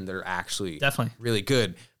he's in. They're actually definitely really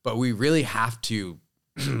good. But we really have to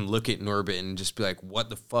look at Norbit and just be like, what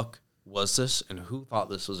the fuck was this, and who thought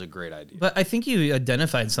this was a great idea? But I think you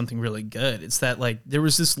identified something really good. It's that like there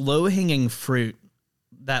was this low-hanging fruit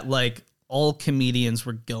that like all comedians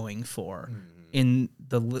were going for in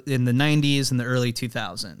the 90s and the early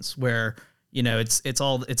 2000s, where you know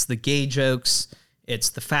it's the gay jokes, it's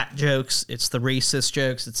the fat jokes, it's the racist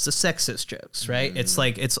jokes, it's the sexist jokes, right? It's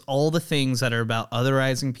like it's all the things that are about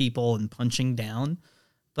otherizing people and punching down,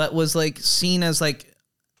 but was like seen as like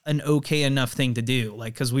an okay enough thing to do,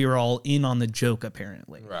 like because we were all in on the joke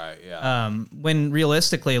apparently. Right. Yeah. When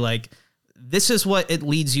realistically, like this is what it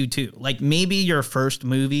leads you to. Like maybe your first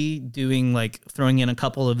movie doing like throwing in a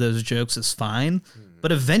couple of those jokes is fine,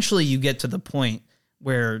 but eventually you get to the point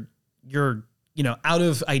where you're, you know, out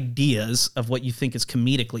of ideas of what you think is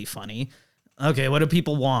comedically funny. Okay, what do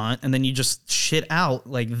people want? And then you just shit out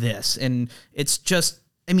like this, and it's just,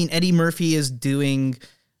 I mean, Eddie Murphy is doing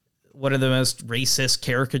one of the most racist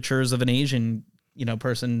caricatures of an Asian, you know,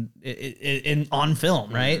 person in on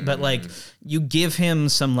film, right? But like you give him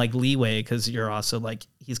some like leeway because you're also like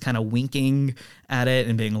he's kind of winking at it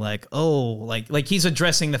and being like, oh, like he's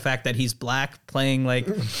addressing the fact that he's black, playing like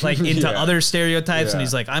into other stereotypes, and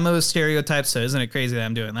he's like, I'm a stereotype, so isn't it crazy that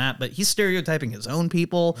I'm doing that? But he's stereotyping his own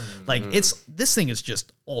people. Like this thing is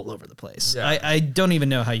just all over the place. I don't even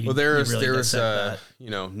know how you. Well, there was you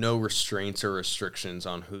know, no restraints or restrictions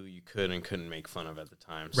on who you could and couldn't make fun of at the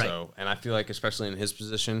time. Right. So, and I feel like especially in his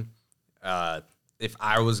position, if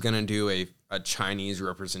I was gonna do a Chinese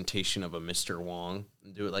representation of a Mr. Wong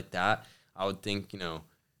and do it like that, I would think, you know,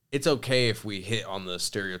 it's okay if we hit on the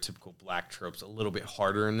stereotypical black tropes a little bit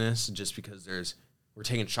harder in this, just because we're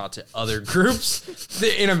taking shots at other groups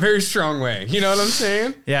in a very strong way. You know what I'm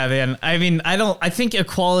saying? Yeah, man. I mean, I think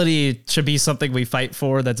equality should be something we fight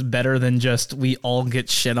for that's better than just we all get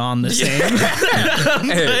shit on the same.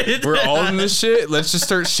 Hey, we're all in this shit. Let's just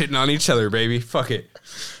start shitting on each other, baby. Fuck it.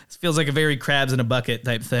 Feels like a very crabs in a bucket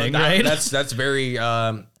type thing, right? That's very, you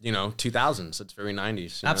know, 2000s. It's very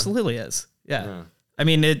 90s. Absolutely is. Yeah. I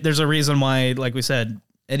mean, there's a reason why, like we said,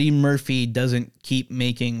 Eddie Murphy doesn't keep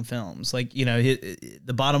making films. Like, you know,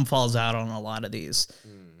 the bottom falls out on a lot of these.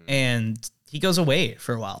 And he goes away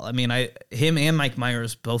for a while. I mean, him and Mike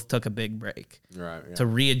Myers both took a big break to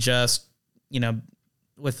readjust. You know,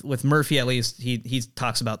 with Murphy, at least, he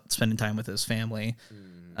talks about spending time with his family.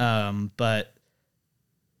 But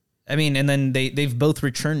I mean, and then they've both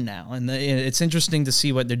returned now, and it's interesting to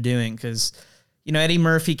see what they're doing because, you know, Eddie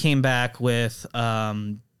Murphy came back with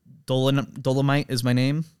Dolomite is My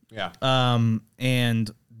Name. Yeah.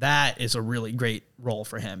 And that is a really great role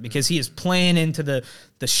for him because he is playing into the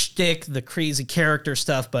shtick, the crazy character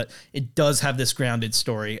stuff, but it does have this grounded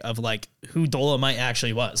story of like who Dolomite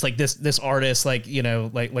actually was. Like this artist, like, you know,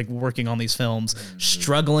 like working on these films,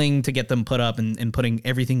 struggling to get them put up and putting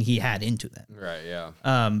everything he had into them. Right, yeah.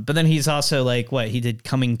 But then he's also like, he did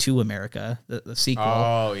Coming to America, the sequel.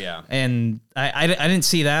 Oh, yeah. And I didn't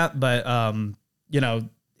see that, but, you know,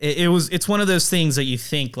 it's one of those things that you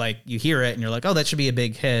think, like, you hear it and you're like, oh, that should be a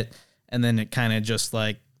big hit. And then it kind of just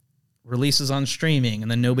like releases on streaming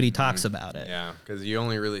and then nobody talks about it. Yeah, because you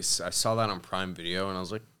only really, I saw that on Prime Video and I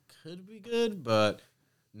was like, could be good, but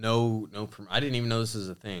no, I didn't even know this is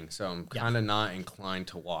a thing. So I'm kind of not inclined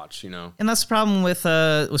to watch, you know? And that's the problem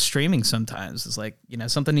with streaming sometimes. It's like, you know,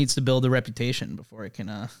 something needs to build a reputation before it can,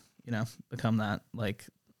 you know, become that, like,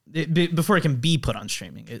 before it can be put on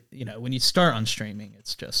streaming. You know, when you start on streaming,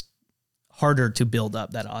 it's just harder to build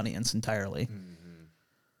up that audience entirely.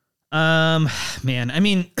 Man, I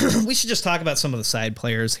mean, we should just talk about some of the side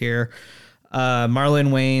players here. Marlon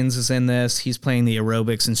Wayans is in this. He's playing the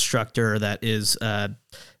aerobics instructor that is,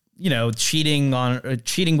 you know, cheating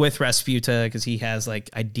with Rasputa because he has like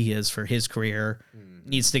ideas for his career.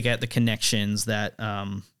 Needs to get the connections that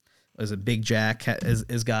was a Big Jack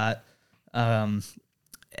has got.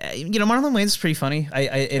 You know, Marlon Wayans is pretty funny.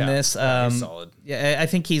 In this, he's solid. Yeah, I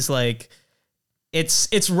think he's like,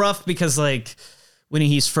 it's rough because like when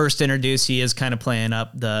he's first introduced, he is kind of playing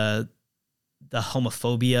up the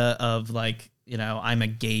homophobia of like, you know, I'm a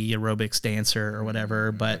gay aerobics dancer or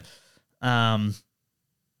whatever, but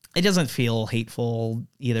it doesn't feel hateful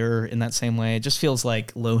either in that same way. It just feels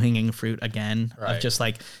like low-hanging fruit again, of just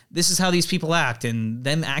like, this is how these people act, and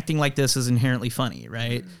them acting like this is inherently funny,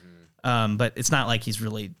 right? But it's not like he's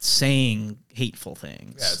really saying hateful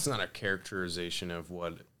things. Yeah, it's not a characterization of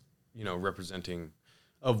what, you know, representing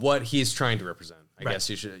of what he's trying to represent, I guess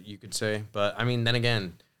you could say. But I mean, then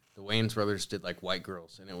again, the Wayans brothers did like White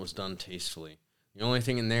Girls, and it was done tastefully. The only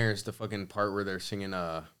thing in there is the fucking part where they're singing,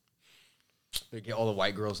 they get all the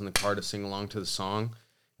white girls in the car to sing along to the song.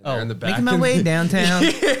 And they're in the back. Making my way downtown,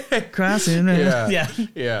 crossing.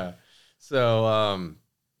 Yeah. So,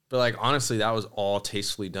 but like, honestly, that was all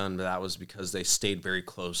tastefully done, but that was because they stayed very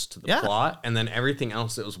close to the plot. And then everything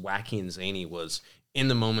else that was wacky and zany was in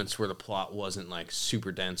the moments where the plot wasn't like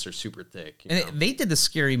super dense or super thick. You know? They did the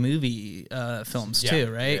Scary Movie films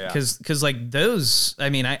too, right? Because like those, I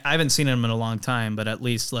mean, I haven't seen them in a long time, but at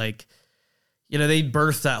least like, you know, they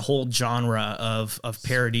birthed that whole genre of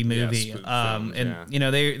parody movie. You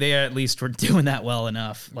know, they at least were doing that well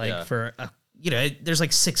enough, like for, you know, there's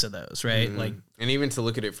like 6 of those, right? Like, and even to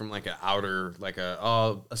look at it from like an outer, like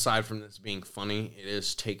aside from this being funny, it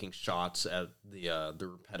is taking shots at the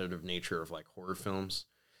repetitive nature of like horror films.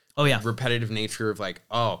 Oh yeah. Repetitive nature of like,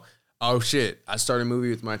 oh shit, I started a movie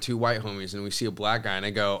with my 2 white homies and we see a black guy and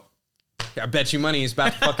I go, I bet you money he's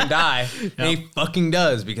about to fucking die. And he fucking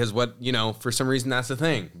does, because what, you know, for some reason that's the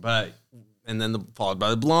thing. But, and then followed by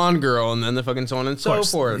the blonde girl and then the fucking so on and so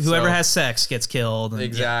forth. Whoever has sex gets killed. And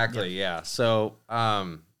exactly. Yeah. So,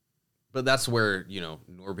 but that's where, you know,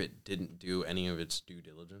 Norbit didn't do any of its due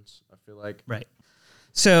diligence, I feel like. Right.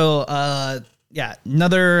 So,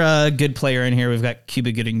 another good player in here. We've got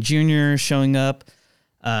Cuba Gooding Jr. showing up,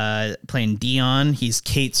 playing Dion. He's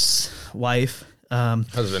Kate's wife.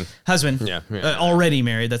 Husband. Yeah. Already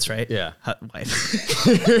married. That's right. Yeah.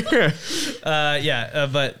 Wife.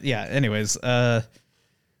 But yeah, anyways,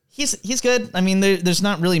 he's good. I mean, there's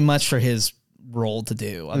not really much for his role to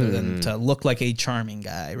do other than to look like a charming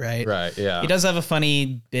guy. Right. Right. Yeah. He does have a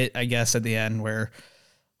funny bit, I guess, at the end where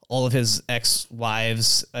all of his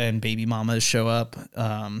ex-wives and baby mamas show up,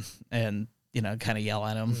 and, you know, kind of yell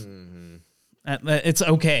at him. It's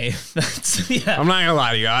okay. I'm not gonna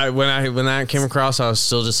lie to you. When that came across, I was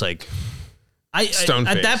still just like, stone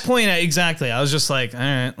at that point. Exactly. I was just like, all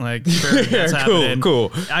right, like, sure, that's happening.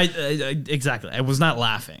 Cool. Exactly. I was not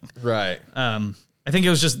laughing. Right. I think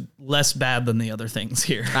it was just less bad than the other things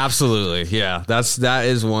here. Absolutely. Yeah. That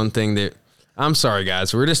is one thing that, I'm sorry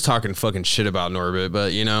guys, we're just talking fucking shit about Norbit,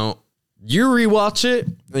 but you know, you rewatch it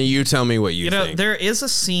and you tell me what you think. You know, there is a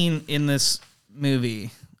scene in this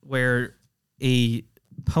movie where a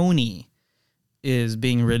pony is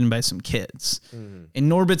being ridden by some kids, and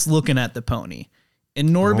Norbit's looking at the pony, and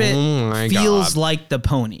Norbit feels like the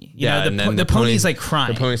pony. You know, the pony's like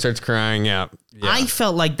crying. The pony starts crying. Yeah. I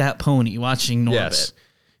felt like that pony watching Norbit. Yes.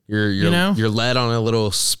 You're led on a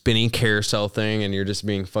little spinning carousel thing, and you're just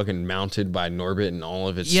being fucking mounted by Norbit and all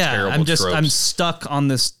of its terrible tropes. I'm stuck on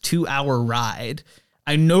this 2-hour ride.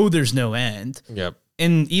 I know there's no end. Yep.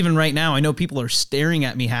 and even right now, I know people are staring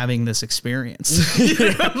at me having this experience,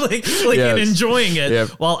 and enjoying it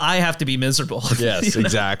while I have to be miserable. Yes,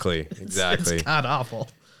 exactly. Exactly. It's god awful.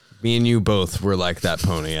 Me and you both were like that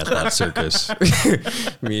pony at that circus.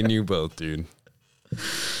 Me and you both, dude.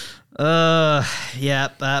 So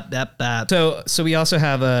we also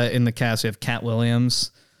have in the cast, we have Cat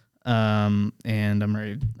Williams. And I'm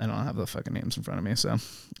ready. I don't have the fucking names in front of me, so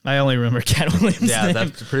I only remember Cat Williams. Yeah, name.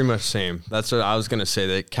 that's pretty much the same. That's what I was gonna say.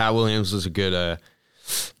 That Cat Williams was a good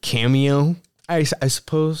cameo, I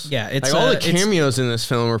suppose. Yeah, it's like all the cameos in this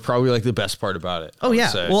film were probably like the best part about it. Oh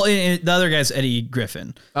yeah, well, the other guy's Eddie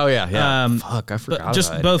Griffin. Oh yeah. Fuck, I forgot.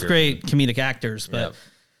 Just about both Eddie great comedic actors, but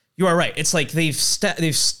you are right. It's like they've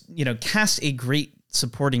cast a great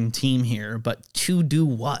supporting team here, but to do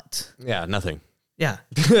what? Yeah, nothing. Yeah,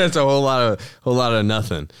 that's a whole lot of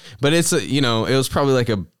nothing. But it's it was probably like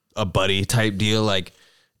a buddy type deal. Like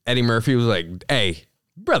Eddie Murphy was like, "Hey,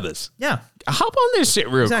 brothers, hop on this shit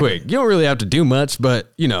real quick. You don't really have to do much,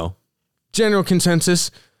 but general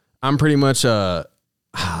consensus. I'm pretty much I'm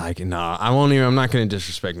not going to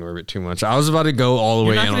disrespect Norbit too much. I was about to go all the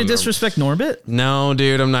way. You're not going to disrespect Norbit? No,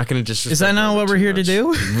 dude, I'm not going to disrespect. Is that not what we're here to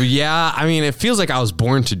do? Yeah, I mean, it feels like I was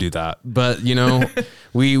born to do that, but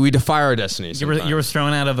we defy our destiny. You were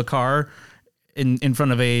thrown out of a car in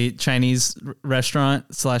front of a Chinese restaurant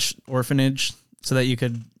 / orphanage so that you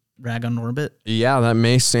could rag on Norbit. Yeah, that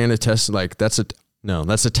may stand a test. Like that's a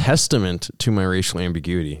testament to my racial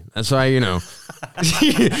ambiguity. That's why,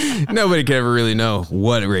 nobody could ever really know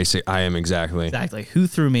what race I am exactly. Exactly. Who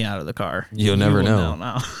threw me out of the car? You'll never know.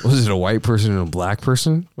 No. Was it a white person and a black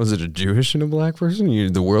person? Was it a Jewish and a black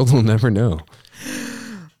person? The world will never know.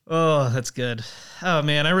 Oh, that's good. Oh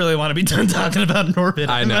man, I really want to be done talking about Norbit.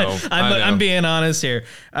 I know. I'm being honest here.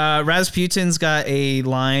 Rasputin's got a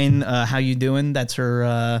line, "How you doing?" That's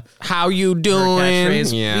her. How you doing?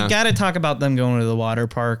 Yeah. We got to talk about them going to the water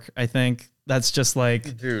park. I think that's just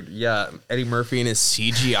like, dude. Yeah, Eddie Murphy in his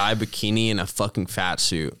CGI bikini and a fucking fat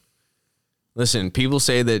suit. Listen, people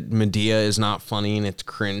say that Medea is not funny and it's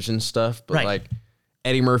cringe and stuff, but like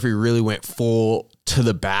Eddie Murphy really went full to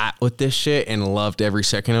the bat with this shit and loved every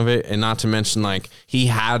second of it. And not to mention, like, he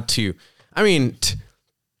had to, I mean,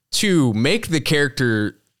 to make the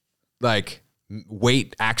character, like,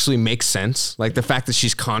 weight actually make sense. Like, the fact that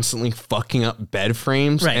she's constantly fucking up bed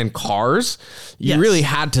frames and cars, you really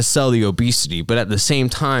had to sell the obesity. But at the same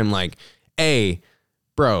time, like,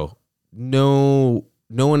 bro, no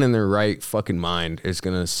one in their right fucking mind is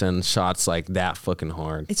gonna send shots like that fucking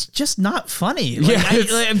hard. It's just not funny.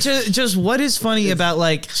 Like, just what is funny about,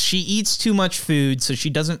 like, she eats too much food so she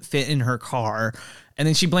doesn't fit in her car, and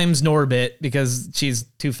then she blames Norbit because she's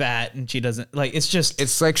too fat and she doesn't, like,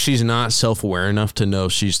 it's like she's not self-aware enough to know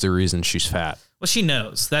she's the reason she's fat. Well, she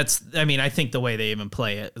knows. I think the way they even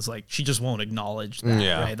play it is like she just won't acknowledge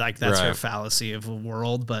that, right? Like that's her fallacy of a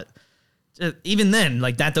world, but even then,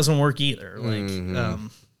 like, that doesn't work either. Like,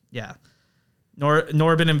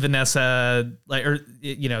 Norbit and Vanessa, like,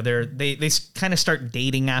 they kind of start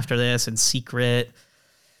dating after this in secret.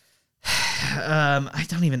 Do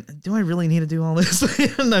I really need to do all this?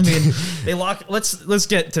 I mean, they lock, let's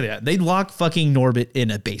get to that. They lock fucking Norbit in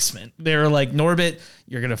a basement. They're like, Norbit,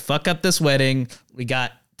 you're going to fuck up this wedding. We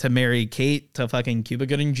got to marry Kate to fucking Cuba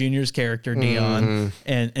Gooding Jr.'s character, Dion.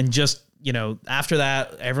 And just, after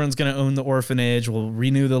that, everyone's going to own the orphanage. We'll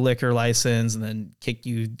renew the liquor license and then kick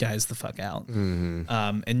you guys the fuck out. And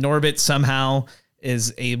Norbit somehow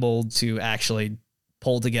is able to actually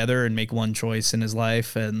pull together and make one choice in his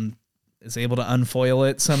life and is able to unfoil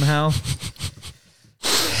it somehow.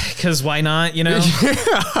 Because why not, Yeah.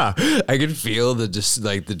 I could feel the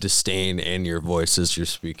disdain in your voice as you're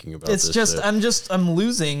speaking about it's this. I'm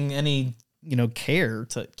losing any care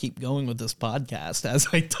to keep going with this podcast as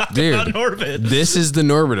I talk about Norbit. This is the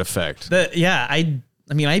Norbit effect.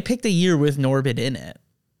 I picked a year with Norbit in it.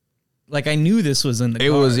 Like, I knew this was in the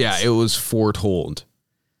cards. It was foretold.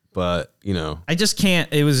 But, I just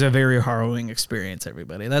can't. It was a very harrowing experience,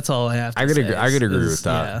 everybody. That's all I have to say. I could agree with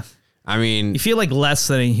that. Yeah. I mean, you feel like less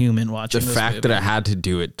than a human watching the fact that I had to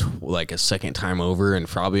do it like a second time over and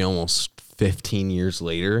probably almost 15 years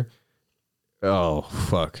later. Oh,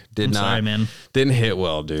 fuck. Sorry, man. Didn't hit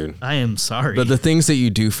well, dude. I am sorry. But the things that you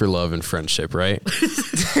do for love and friendship, right?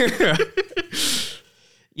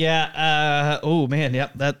 Yeah. Oh, man.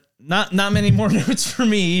 Yep. That. Not many more notes for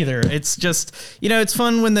me either. It's just, it's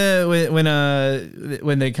fun when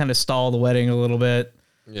they kind of stall the wedding a little bit.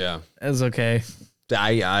 Yeah. It was okay.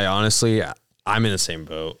 I honestly, I'm in the same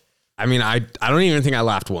boat. I mean, I don't even think I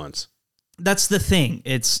laughed once. That's the thing.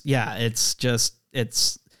 It's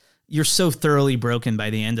you're so thoroughly broken by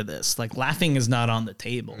the end of this. Like laughing is not on the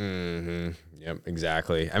table. Mm-hmm. Yep,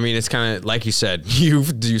 exactly. I mean, it's kind of like you said,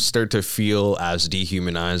 you start to feel as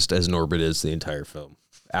dehumanized as Norbit is the entire film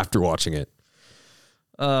after watching it.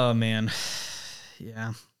 Oh man.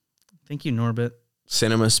 Yeah. Thank you, Norbit.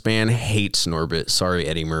 Cinema Span hates Norbit. Sorry,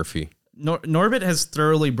 Eddie Murphy. Norbit has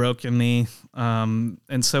thoroughly broken me. And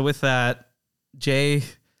so with that, Jay,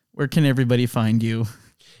 where can everybody find you?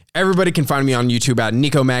 Everybody can find me on YouTube at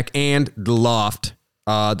Nico Mac and The Loft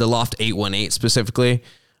 818 specifically.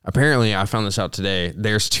 Apparently, I found this out today.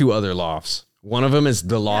 There's 2 other lofts. One of them is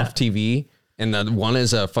The Loft TV, and the one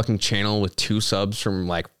is a fucking channel with 2 subs from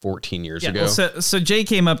like 14 years ago. Well, so Jay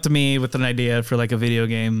came up to me with an idea for like a video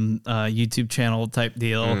game YouTube channel type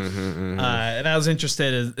deal, and I was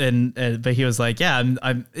interested in, but he was like, "Yeah,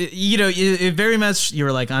 I'm it very much." You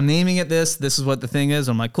were like, "I'm naming it this. This is what the thing is."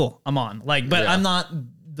 I'm like, "Cool, I'm on." Like, but I'm not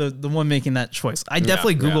the one making that choice. I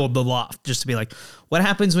definitely Googled The Loft just to be like, what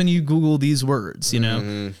happens when you Google these words, you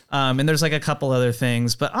know? And there's like a couple other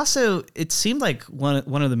things, but also it seemed like one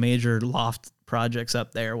of the major Loft projects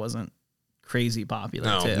up there wasn't crazy popular.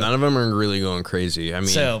 No, too. None of them are really going crazy. I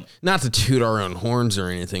mean, not to toot our own horns or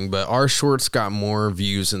anything, but our shorts got more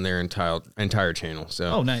views than their entire channel.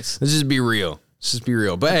 So, nice. Let's just be real.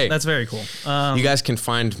 But hey, that's very cool. You guys can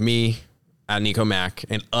find me at Nico Mac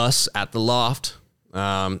and us at The Loft.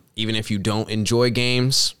 Even if you don't enjoy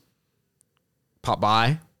games, pop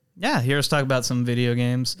by. Yeah, hear us talk about some video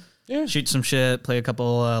games. Yeah. Shoot some shit, play a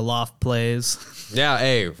couple Loft plays. Yeah,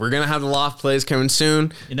 hey, we're going to have the Loft plays coming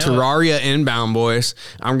soon. Terraria Inbound, boys.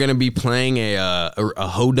 I'm going to be playing a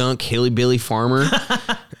hodunk hilly-billy farmer.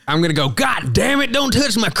 I'm going to go, God damn it, don't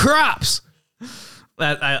touch my crops.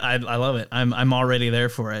 I love it. I'm already there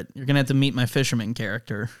for it. You're gonna have to meet my fisherman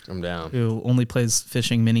character. I'm down. Who only plays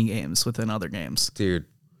fishing mini games within other games. Dude,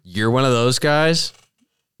 you're one of those guys.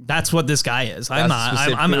 That's what this guy is. I'm not.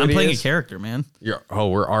 I'm playing a character, man. We're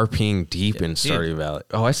RPing deep in Stardew Valley.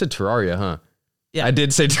 Oh, I said Terraria, huh? Yeah, I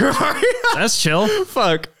did say Terraria. That's chill.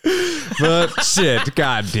 Fuck. But shit,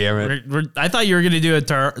 god damn it. I thought you were gonna do a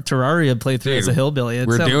Terraria playthrough as a hillbilly.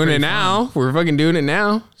 We're doing it now. Fun. We're fucking doing it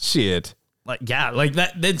now. Shit. Like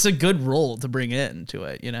that. That's a good role to bring into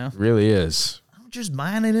it. You know, really is. I'm just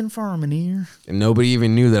mining and farming here. And nobody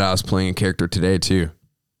even knew that I was playing a character today too.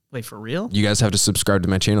 Wait, for real? You guys have to subscribe to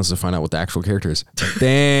my channels to find out what the actual character is.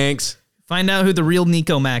 Thanks. Find out who the real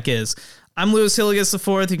Nico Mac is. I'm Louis Hilligus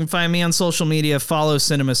IV. You can find me on social media. Follow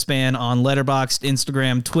Cinema Span on Letterboxd,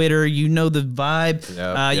 Instagram, Twitter. You know the vibe.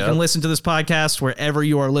 You can listen to this podcast wherever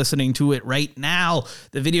you are listening to it right now.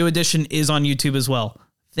 The video edition is on YouTube as well.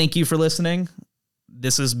 Thank you for listening.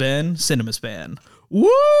 This has been Cinema Span. Woo!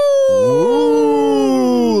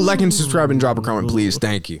 Like and subscribe and drop a comment, please.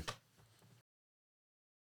 Thank you.